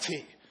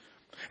vanity.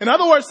 In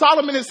other words,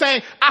 Solomon is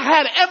saying, I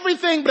had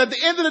everything, but at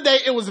the end of the day,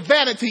 it was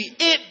vanity.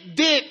 It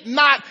did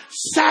not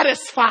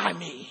satisfy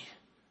me.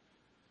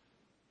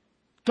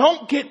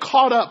 Don't get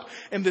caught up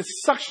in this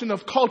suction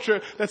of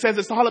culture that says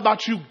it's all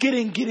about you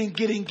getting.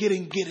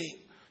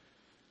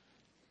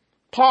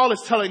 Paul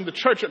is telling the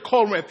church at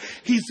Corinth,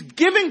 he's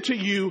giving to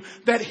you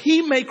that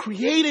he may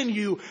create in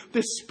you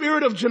this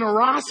spirit of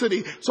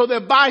generosity, so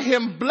that by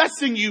him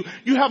blessing you,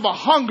 you have a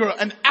hunger,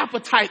 an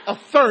appetite, a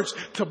thirst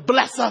to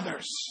bless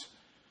others.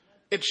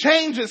 It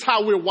changes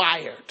how we're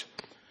wired.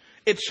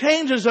 It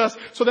changes us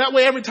so that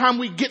way every time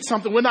we get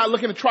something, we're not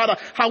looking to try to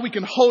how we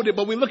can hold it,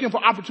 but we're looking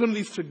for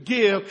opportunities to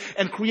give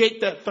and create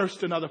that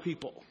thirst in other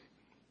people.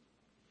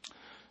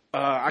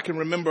 I can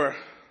remember...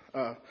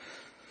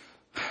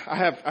 I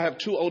have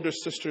two older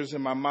sisters,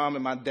 and my mom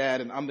and my dad,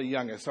 and I'm the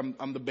youngest.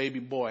 I'm the baby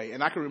boy.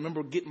 And I can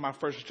remember getting my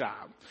first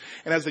job.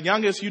 And as the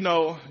youngest,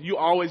 you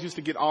always used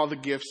to get all the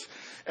gifts.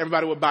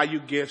 Everybody would buy you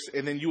gifts,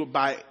 and then you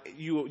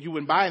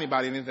wouldn't buy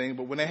anybody anything,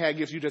 but when they had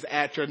gifts, you just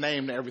add your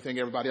name to everything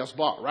everybody else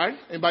bought, right?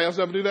 Anybody else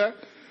ever do that?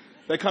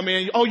 They come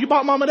in, oh, you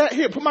bought mama that?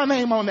 Here, put my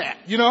name on that,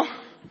 And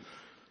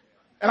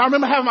I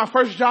remember having my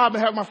first job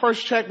and having my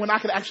first check when I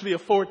could actually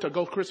afford to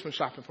go Christmas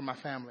shopping for my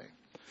family.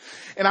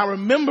 And I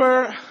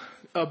remember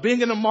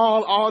being in the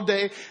mall all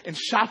day and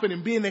shopping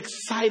and being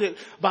excited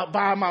about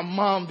buying my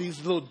mom these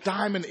little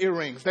diamond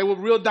earrings. They were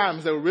real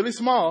diamonds. They were really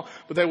small,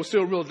 but they were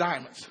still real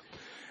diamonds.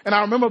 And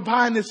I remember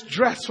buying this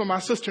dress for my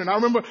sister, and I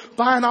remember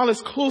buying all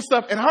this cool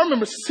stuff. And I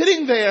remember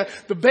sitting there,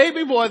 the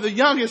baby boy, the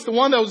youngest, the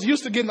one that was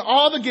used to getting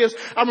all the gifts.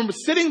 I remember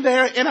sitting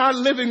there in our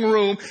living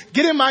room,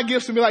 getting my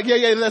gifts and be like,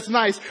 yeah, that's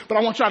nice, but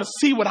I want y'all to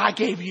see what I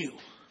gave you.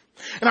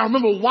 And I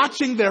remember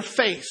watching their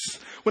face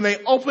when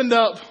they opened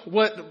up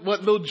what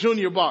little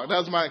Junior bought. That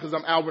was mine, because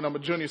I'm Albert, I'm a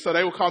junior, so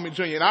they would call me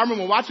Junior. And I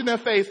remember watching their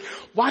face,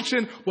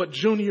 watching what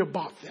Junior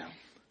bought them.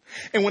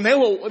 And when they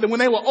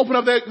would open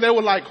up, they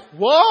were like,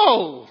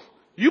 whoa,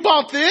 you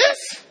bought this?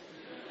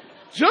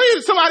 Junior,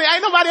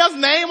 ain't nobody else's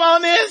name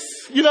on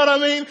this? You know what I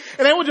mean?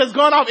 And they were just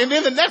going off. And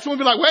then the next one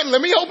would be like, wait,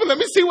 let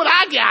me see what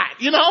I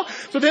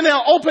got, So then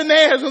they'll open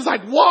theirs. It was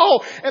like,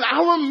 whoa. And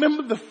I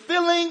remember the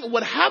feeling,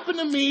 what happened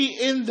to me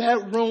in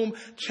that room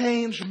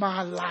changed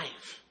my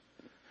life.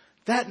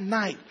 That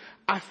night,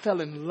 I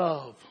fell in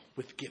love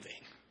with giving.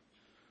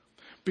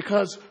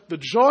 Because the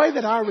joy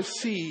that I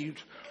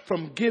received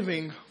from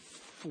giving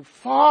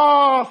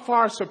far,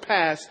 far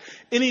surpassed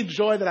any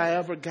joy that I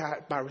ever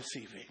got by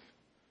receiving.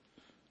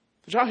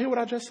 Did y'all hear what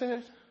I just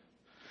said?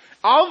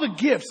 All the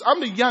gifts, I'm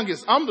the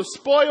youngest, I'm the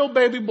spoiled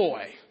baby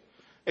boy.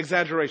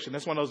 Exaggeration,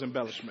 that's one of those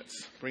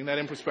embellishments. Bring that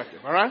in perspective,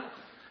 all right?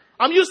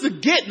 I'm used to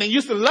getting and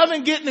used to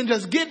loving getting and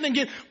just getting and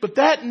getting. But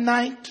that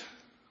night,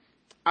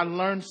 I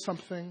learned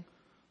something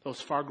that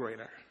was far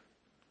greater,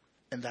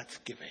 and that's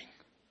giving.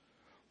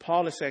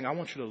 Paul is saying, I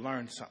want you to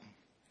learn something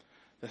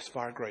that's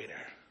far greater.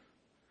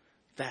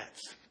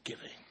 That's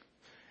giving.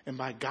 And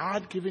by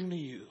God giving to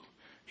you,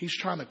 he's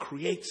trying to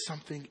create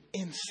something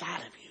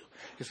inside of you.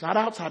 It's not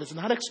outside. It's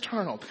not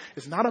external.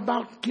 It's not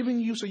about giving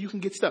you so you can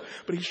get stuff.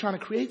 But he's trying to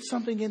create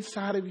something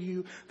inside of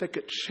you that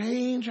could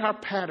change our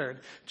pattern,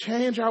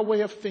 change our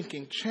way of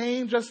thinking,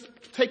 take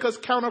us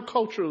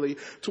counterculturally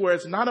to where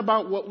it's not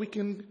about what we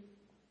can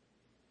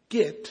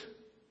get,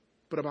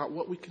 but about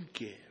what we can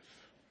give.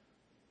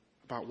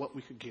 About what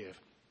we could give.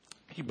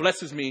 He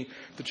blesses me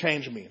to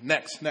change me.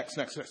 Next.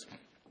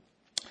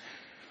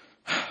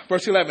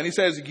 Verse 11, he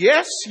says,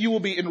 yes, you will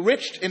be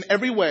enriched in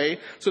every way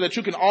so that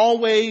you can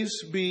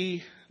always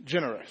be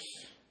generous.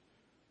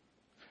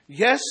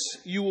 Yes,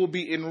 you will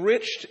be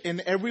enriched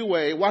in every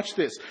way. Watch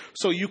this.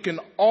 So you can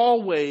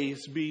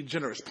always be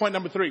generous. Point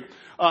number 3.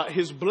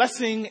 His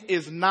blessing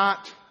is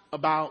not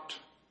about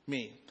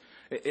me.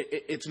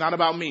 It's not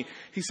about me.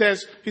 He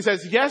says,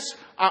 yes,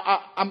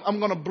 I'm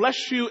going to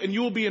bless you and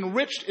you will be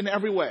enriched in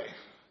every way.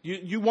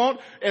 You won't,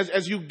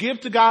 as you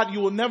give to God, you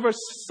will never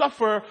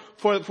suffer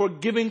for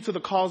giving to the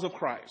cause of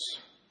Christ.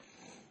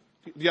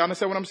 Do you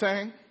understand what I'm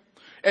saying?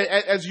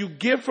 As you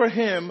give for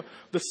him,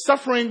 the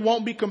suffering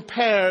won't be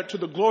compared to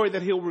the glory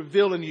that he'll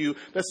reveal in you.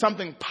 There's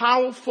something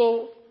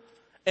powerful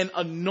and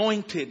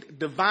anointed,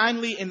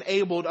 divinely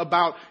enabled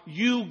about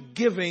you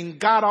giving.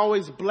 God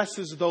always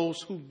blesses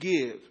those who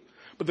give.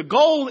 But the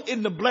goal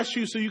isn't to bless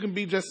you so you can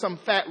be just some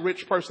fat,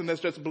 rich person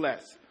that's just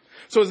blessed.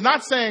 So it's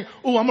not saying,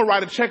 oh, I'm going to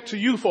write a check to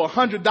you for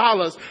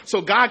 $100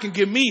 so God can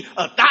give me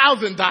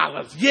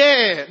 $1,000.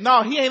 Yeah.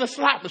 No, he ain't a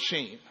slot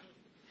machine.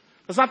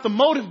 That's not the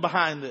motive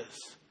behind this.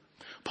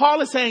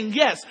 Paul is saying,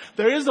 yes,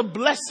 there is a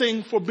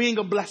blessing for being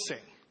a blessing.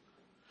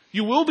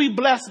 You will be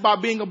blessed by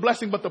being a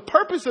blessing, but the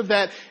purpose of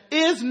that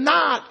is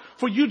not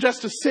for you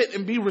just to sit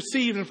and be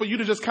received and for you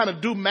to just kind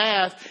of do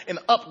math and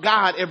up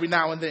God every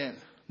now and then.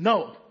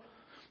 No.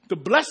 The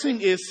blessing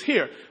is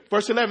here.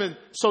 Verse 11,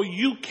 so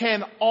you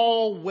can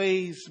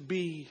always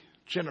be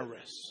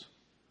generous.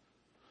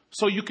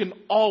 So you can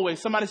always,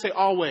 somebody say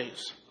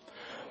always.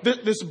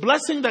 This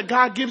blessing that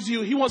God gives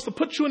you, he wants to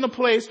put you in a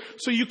place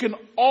so you can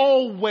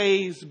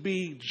always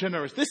be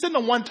generous. This isn't a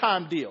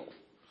one-time deal.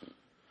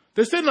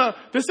 This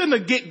isn't a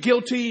get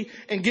guilty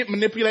and get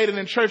manipulated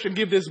in church and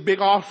give this big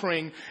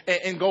offering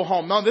and go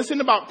home. No, this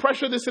isn't about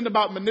pressure. This isn't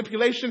about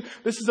manipulation.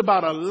 This is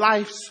about a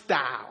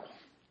lifestyle.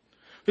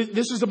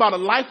 This is about a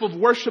life of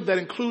worship that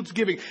includes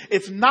giving.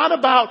 It's not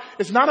about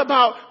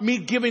me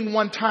giving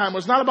one time. Or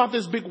it's not about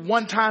this big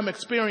one-time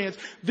experience.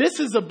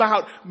 This is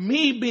about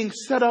me being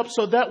set up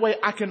so that way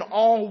I can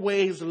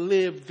always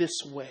live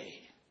this way.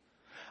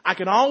 I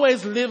can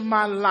always live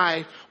my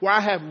life where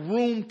I have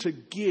room to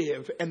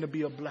give and to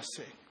be a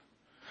blessing.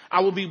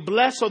 I will be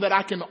blessed so that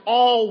I can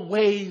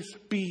always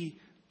be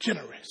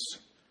generous.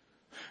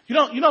 You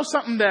know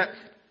something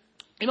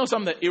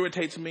that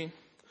irritates me?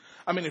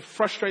 I mean, it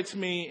frustrates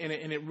me and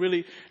it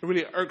really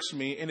irks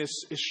me. And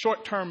it's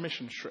short-term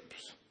mission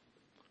trips.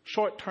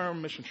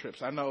 Short-term mission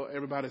trips. I know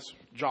everybody's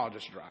jaw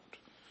just dropped.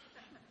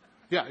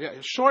 Yeah.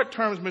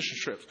 Short-term mission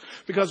trips.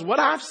 Because what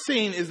I've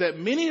seen is that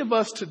many of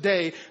us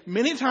today,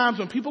 many times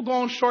when people go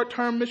on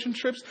short-term mission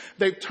trips,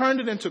 they've turned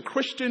it into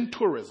Christian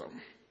tourism.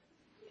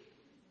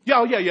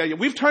 Yeah.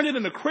 We've turned it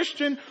into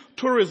Christian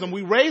tourism.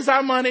 We raise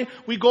our money,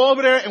 we go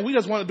over there, and we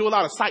just want to do a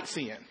lot of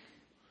sightseeing.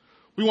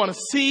 We want to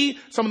see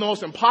some of the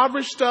most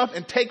impoverished stuff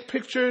and take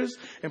pictures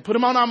and put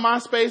them on our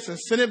MySpace and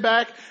send it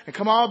back and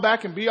come all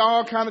back and be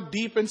all kind of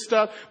deep and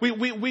stuff. We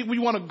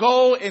want to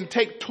go and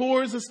take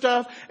tours and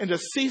stuff and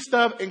just see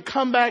stuff and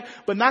come back,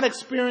 but not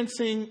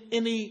experiencing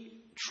any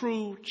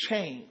true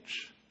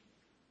change.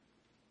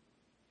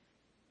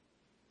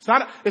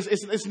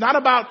 It's not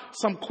about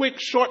some quick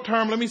short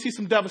term, let me see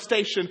some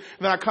devastation, and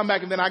then I come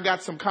back and then I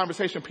got some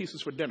conversation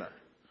pieces for dinner.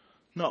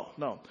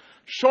 No.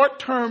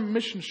 Short-term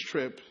mission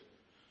trips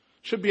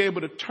should be able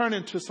to turn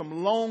into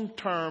some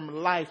long-term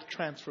life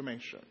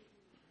transformation.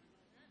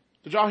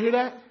 Did y'all hear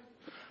that?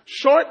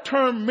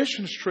 Short-term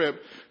mission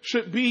trip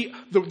should be,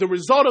 the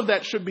result of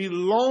that should be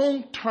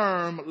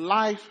long-term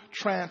life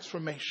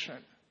transformation.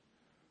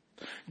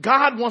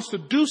 God wants to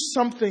do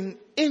something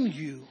in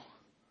you.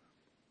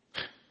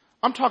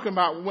 I'm talking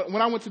about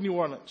when I went to New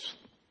Orleans,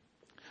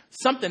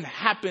 something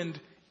happened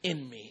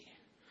in me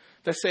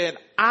that said,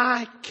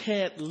 I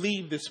can't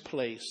leave this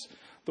place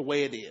the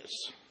way it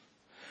is.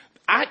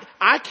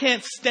 I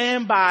can't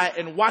stand by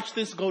and watch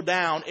this go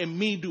down and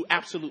me do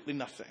absolutely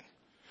nothing.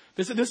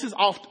 This is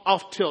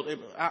off tilt.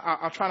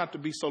 I'll try not to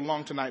be so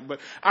long tonight, but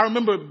I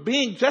remember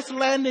just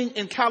landing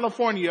in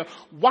California,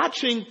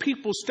 watching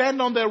people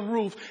stand on their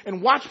roof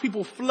and watch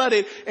people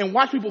flooded and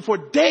watch people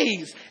for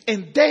days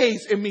and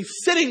days, and me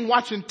sitting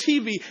watching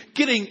TV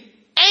getting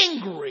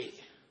angry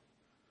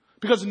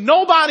because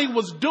nobody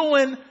was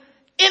doing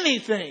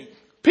anything.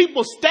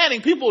 People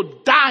standing, people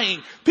dying,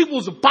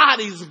 people's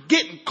bodies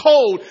getting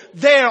cold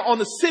there on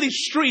the city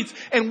streets,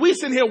 and we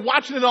sitting here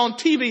watching it on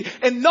TV,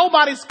 and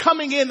nobody's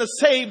coming in to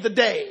save the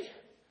day.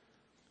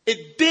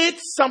 It did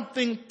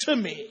something to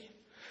me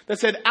that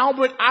said,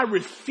 Albert, I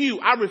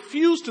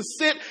refuse to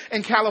sit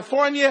in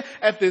California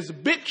at this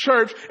big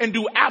church and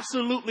do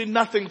absolutely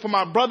nothing for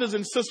my brothers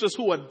and sisters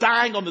who are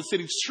dying on the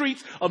city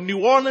streets of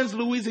New Orleans,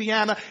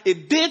 Louisiana.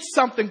 It did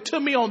something to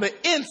me on the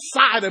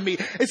inside of me.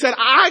 It said,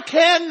 I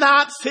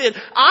cannot sit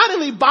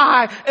idly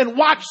by and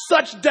watch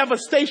such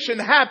devastation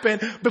happen.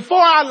 Before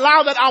I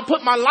allow that, I'll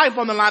put my life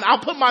on the line. I'll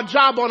put my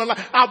job on the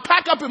line. I'll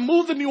pack up and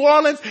move to New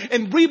Orleans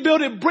and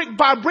rebuild it brick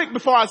by brick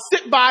before I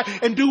sit by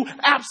and do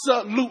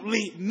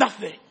absolutely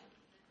nothing.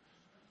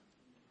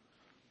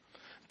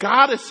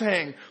 God is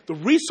saying the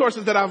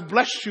resources that I've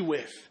blessed you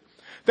with,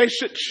 they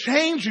should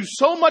change you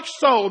so much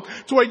so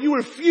to where you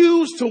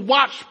refuse to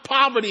watch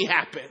poverty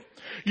happen.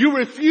 You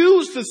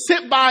refuse to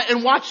sit by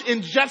and watch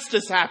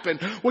injustice happen,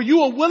 where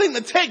you are willing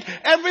to take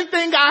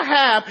everything I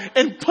have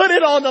and put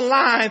it on the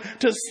line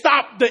to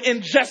stop the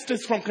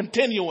injustice from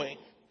continuing.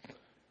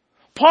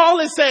 Paul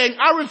is saying,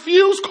 I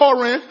refuse,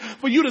 Corinth,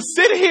 for you to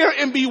sit here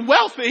and be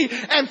wealthy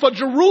and for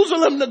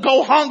Jerusalem to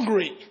go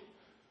hungry.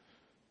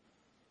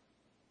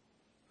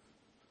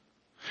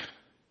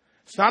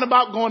 It's not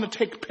about going to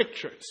take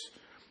pictures.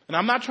 And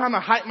I'm not trying to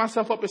hype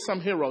myself up as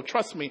some hero.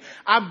 Trust me,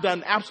 I've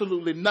done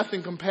absolutely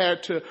nothing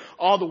compared to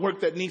all the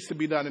work that needs to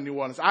be done in New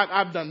Orleans.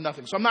 I've done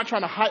nothing. So I'm not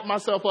trying to hype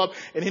myself up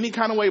in any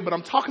kind of way, but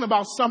I'm talking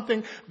about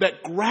something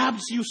that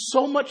grabs you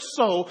so much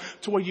so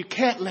to where you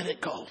can't let it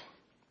go.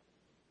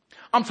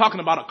 I'm talking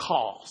about a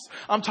cause.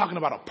 I'm talking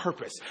about a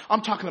purpose.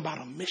 I'm talking about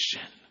a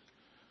mission.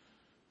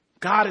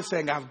 God is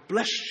saying, I've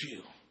blessed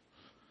you.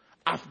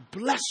 I've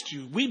blessed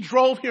you. We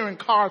drove here in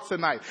cars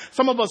tonight.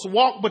 Some of us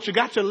walk, but you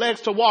got your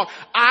legs to walk.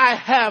 I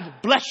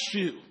have blessed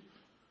you.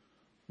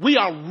 We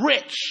are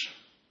rich.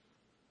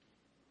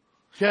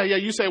 Yeah,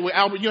 you say, well,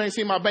 Albert, you ain't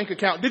seen my bank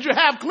account. Did you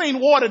have clean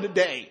water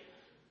today?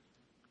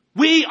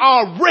 We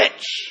are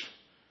rich.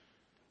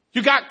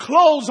 You got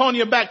clothes on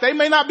your back. They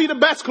may not be the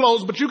best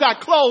clothes, but you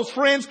got clothes,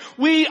 friends.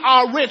 We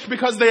are rich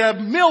because there are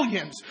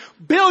millions,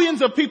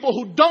 billions of people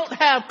who don't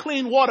have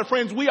clean water,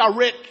 friends. We are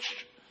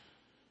rich.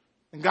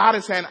 And God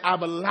is saying,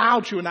 I've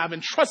allowed you and I've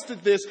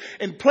entrusted this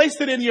and placed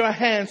it in your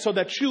hands so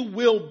that you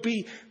will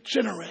be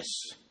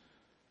generous.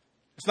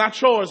 It's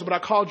not yours, but I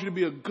called you to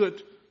be a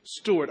good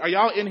steward. Are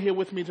y'all in here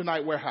with me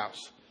tonight,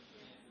 Warehouse?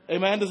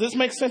 Amen. Does this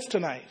make sense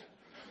tonight?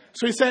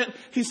 So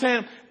he's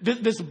saying,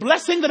 this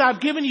blessing that I've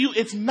given you,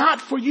 it's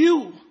not for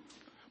you,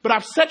 but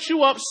I've set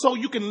you up so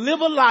you can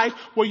live a life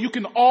where you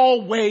can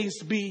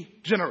always be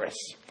generous.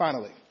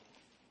 Finally.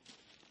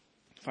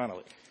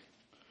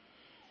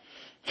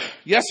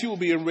 Yes, you will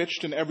be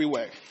enriched in every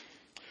way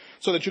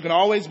so that you can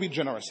always be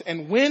generous.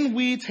 And when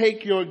we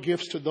take your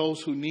gifts to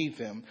those who need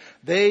them,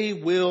 they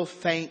will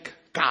thank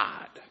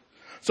God.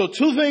 So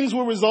 2 things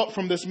will result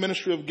from this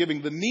ministry of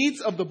giving. The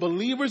needs of the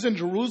believers in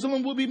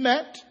Jerusalem will be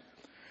met,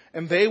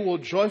 and they will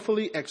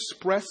joyfully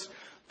express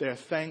their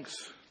thanks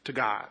to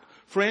God.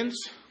 Friends,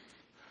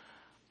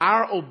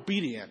 our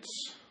obedience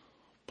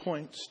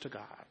points to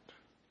God.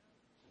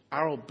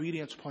 Our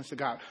obedience points to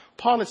God.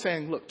 Paul is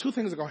saying, look, 2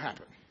 things are going to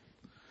happen.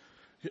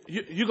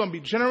 You're going to be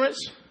generous.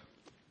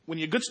 When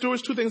you're good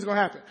stewards, 2 things are going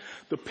to happen.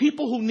 The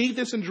people who need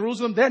this in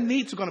Jerusalem, their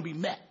needs are going to be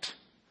met.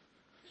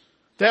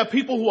 There are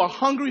people who are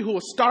hungry, who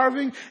are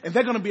starving, and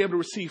they're going to be able to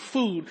receive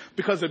food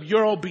because of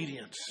your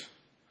obedience.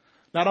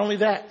 Not only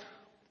that,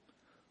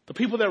 the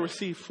people that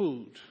receive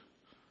food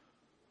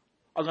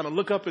are going to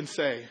look up and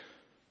say,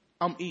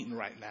 I'm eating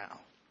right now.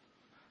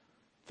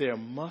 There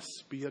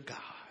must be a God.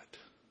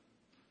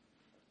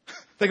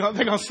 They're going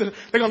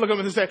to look up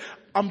and say,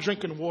 I'm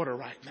drinking water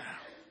right now.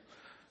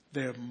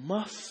 There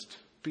must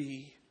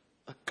be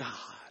a God.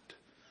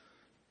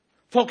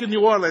 Folk in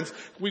New Orleans,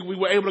 we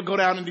were able to go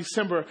down in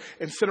December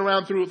and sit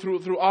around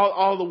through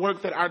all the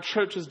work that our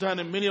church has done.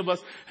 And many of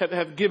us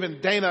have given.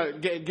 Dana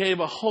gave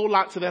a whole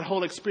lot to that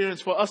whole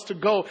experience for us to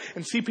go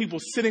and see people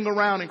sitting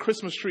around in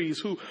Christmas trees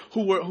who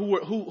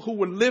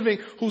were living,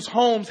 whose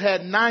homes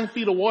had 9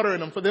 feet of water in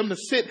them, for them to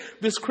sit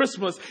this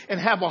Christmas and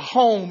have a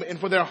home and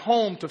for their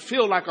home to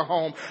feel like a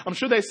home. I'm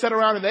sure they sat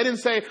around and they didn't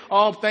say,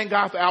 oh, thank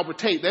God for Albert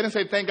Tate. They didn't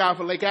say, thank God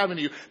for Lake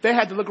Avenue. They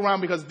had to look around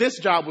because this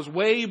job was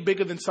way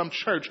bigger than some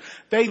church.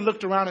 They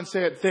looked around and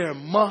said, there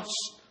must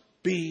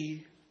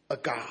be a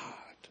God.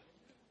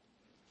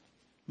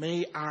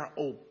 May our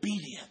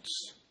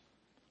obedience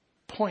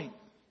point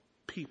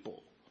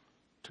people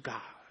to God.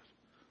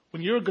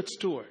 When you're a good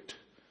steward,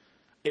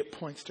 it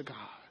points to God.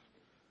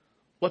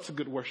 What's a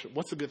good worship?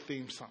 What's a good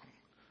theme song?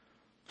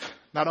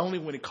 Not only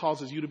when it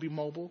causes you to be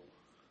mobile,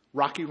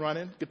 Rocky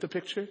running, get the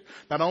picture?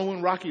 Not only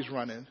when Rocky's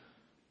running,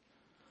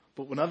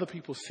 but when other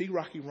people see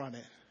Rocky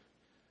running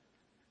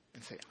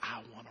and say, I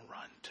want to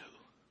run too.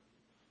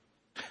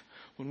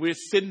 When we're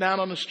sitting down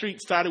on the street,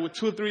 started with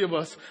 2 or 3 of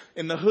us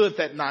in the hood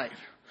that night,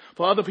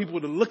 for other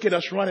people to look at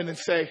us running and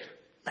say,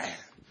 man,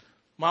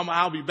 Mama,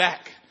 I'll be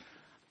back.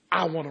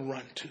 I want to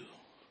run too.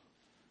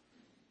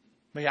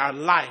 May our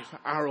life,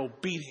 our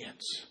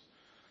obedience,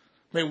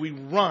 may we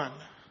run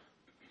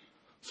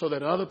so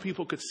that other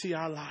people could see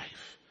our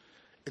life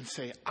and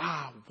say,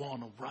 I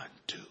want to run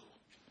too.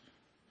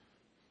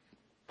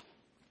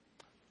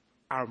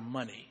 Our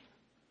money,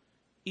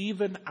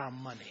 even our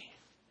money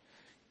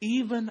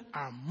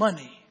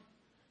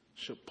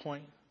should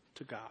point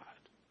to God.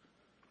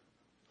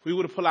 If we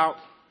were to pull out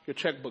your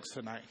checkbooks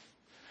tonight,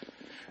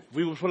 if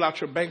we would pull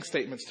out your bank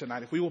statements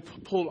tonight, if we would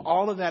pull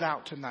all of that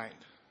out tonight,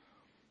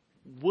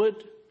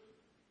 would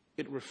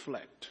it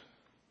reflect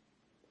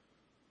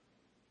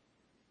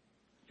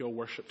your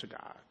worship to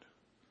God?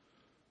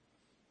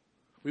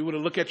 We were to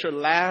look at your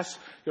last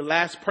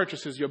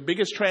purchases, your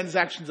biggest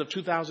transactions of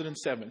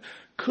 2007.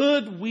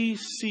 Could we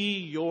see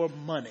your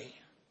money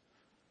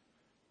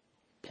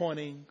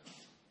pointing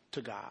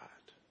to God?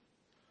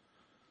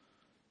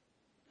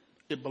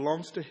 It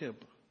belongs to Him.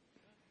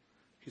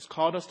 He's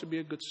called us to be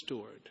a good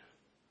steward.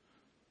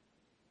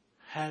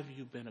 have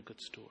you been a good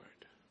steward?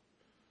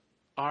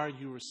 Are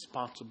you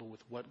responsible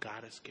with what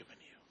God has given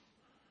you?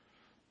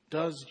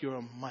 Does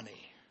your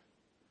money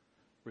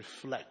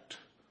reflect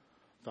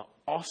the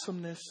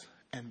awesomeness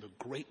and the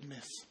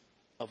greatness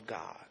of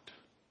God?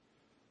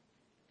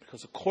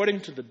 Because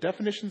according to the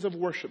definitions of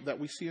worship that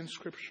we see in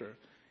Scripture,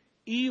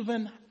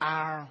 even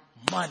our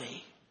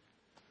money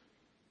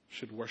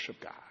should worship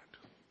God.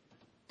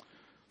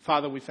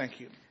 Father, we thank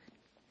you.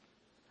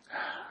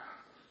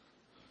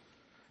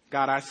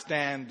 God, I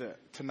stand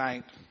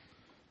tonight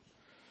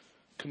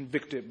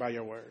convicted by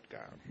your word,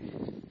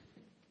 God.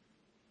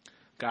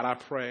 God, I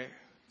pray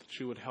that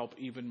you would help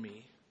even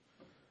me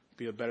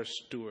be a better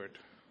steward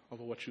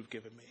over what you've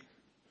given me.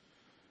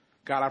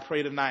 God, I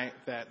pray tonight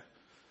that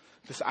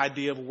this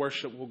idea of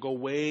worship will go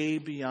way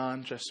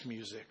beyond just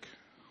music,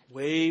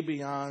 way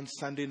beyond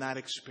Sunday night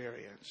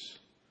experience.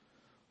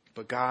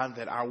 But God,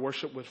 that our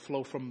worship would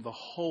flow from the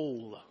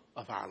whole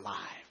of our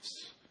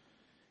lives,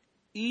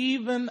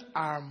 even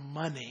our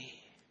money.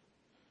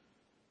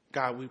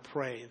 God, we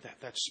pray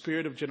that that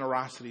spirit of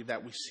generosity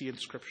that we see in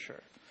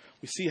Scripture,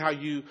 we see how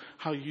you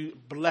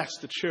bless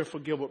the cheerful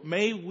giver.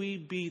 May we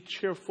be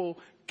cheerful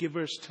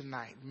givers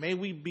tonight. May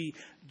we be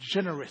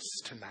generous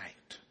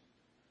tonight.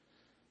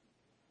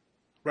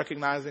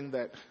 Recognizing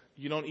that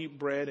you don't eat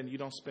bread and you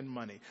don't spend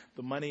money.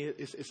 The money,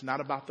 it's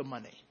not about the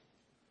money,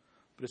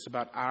 but it's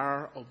about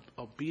our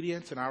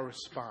obedience and our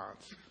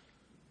response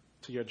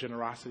to your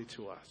generosity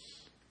to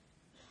us.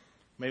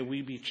 May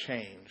we be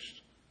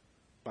changed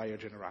by your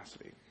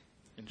generosity.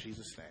 In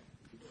Jesus' name,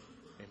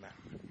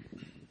 amen.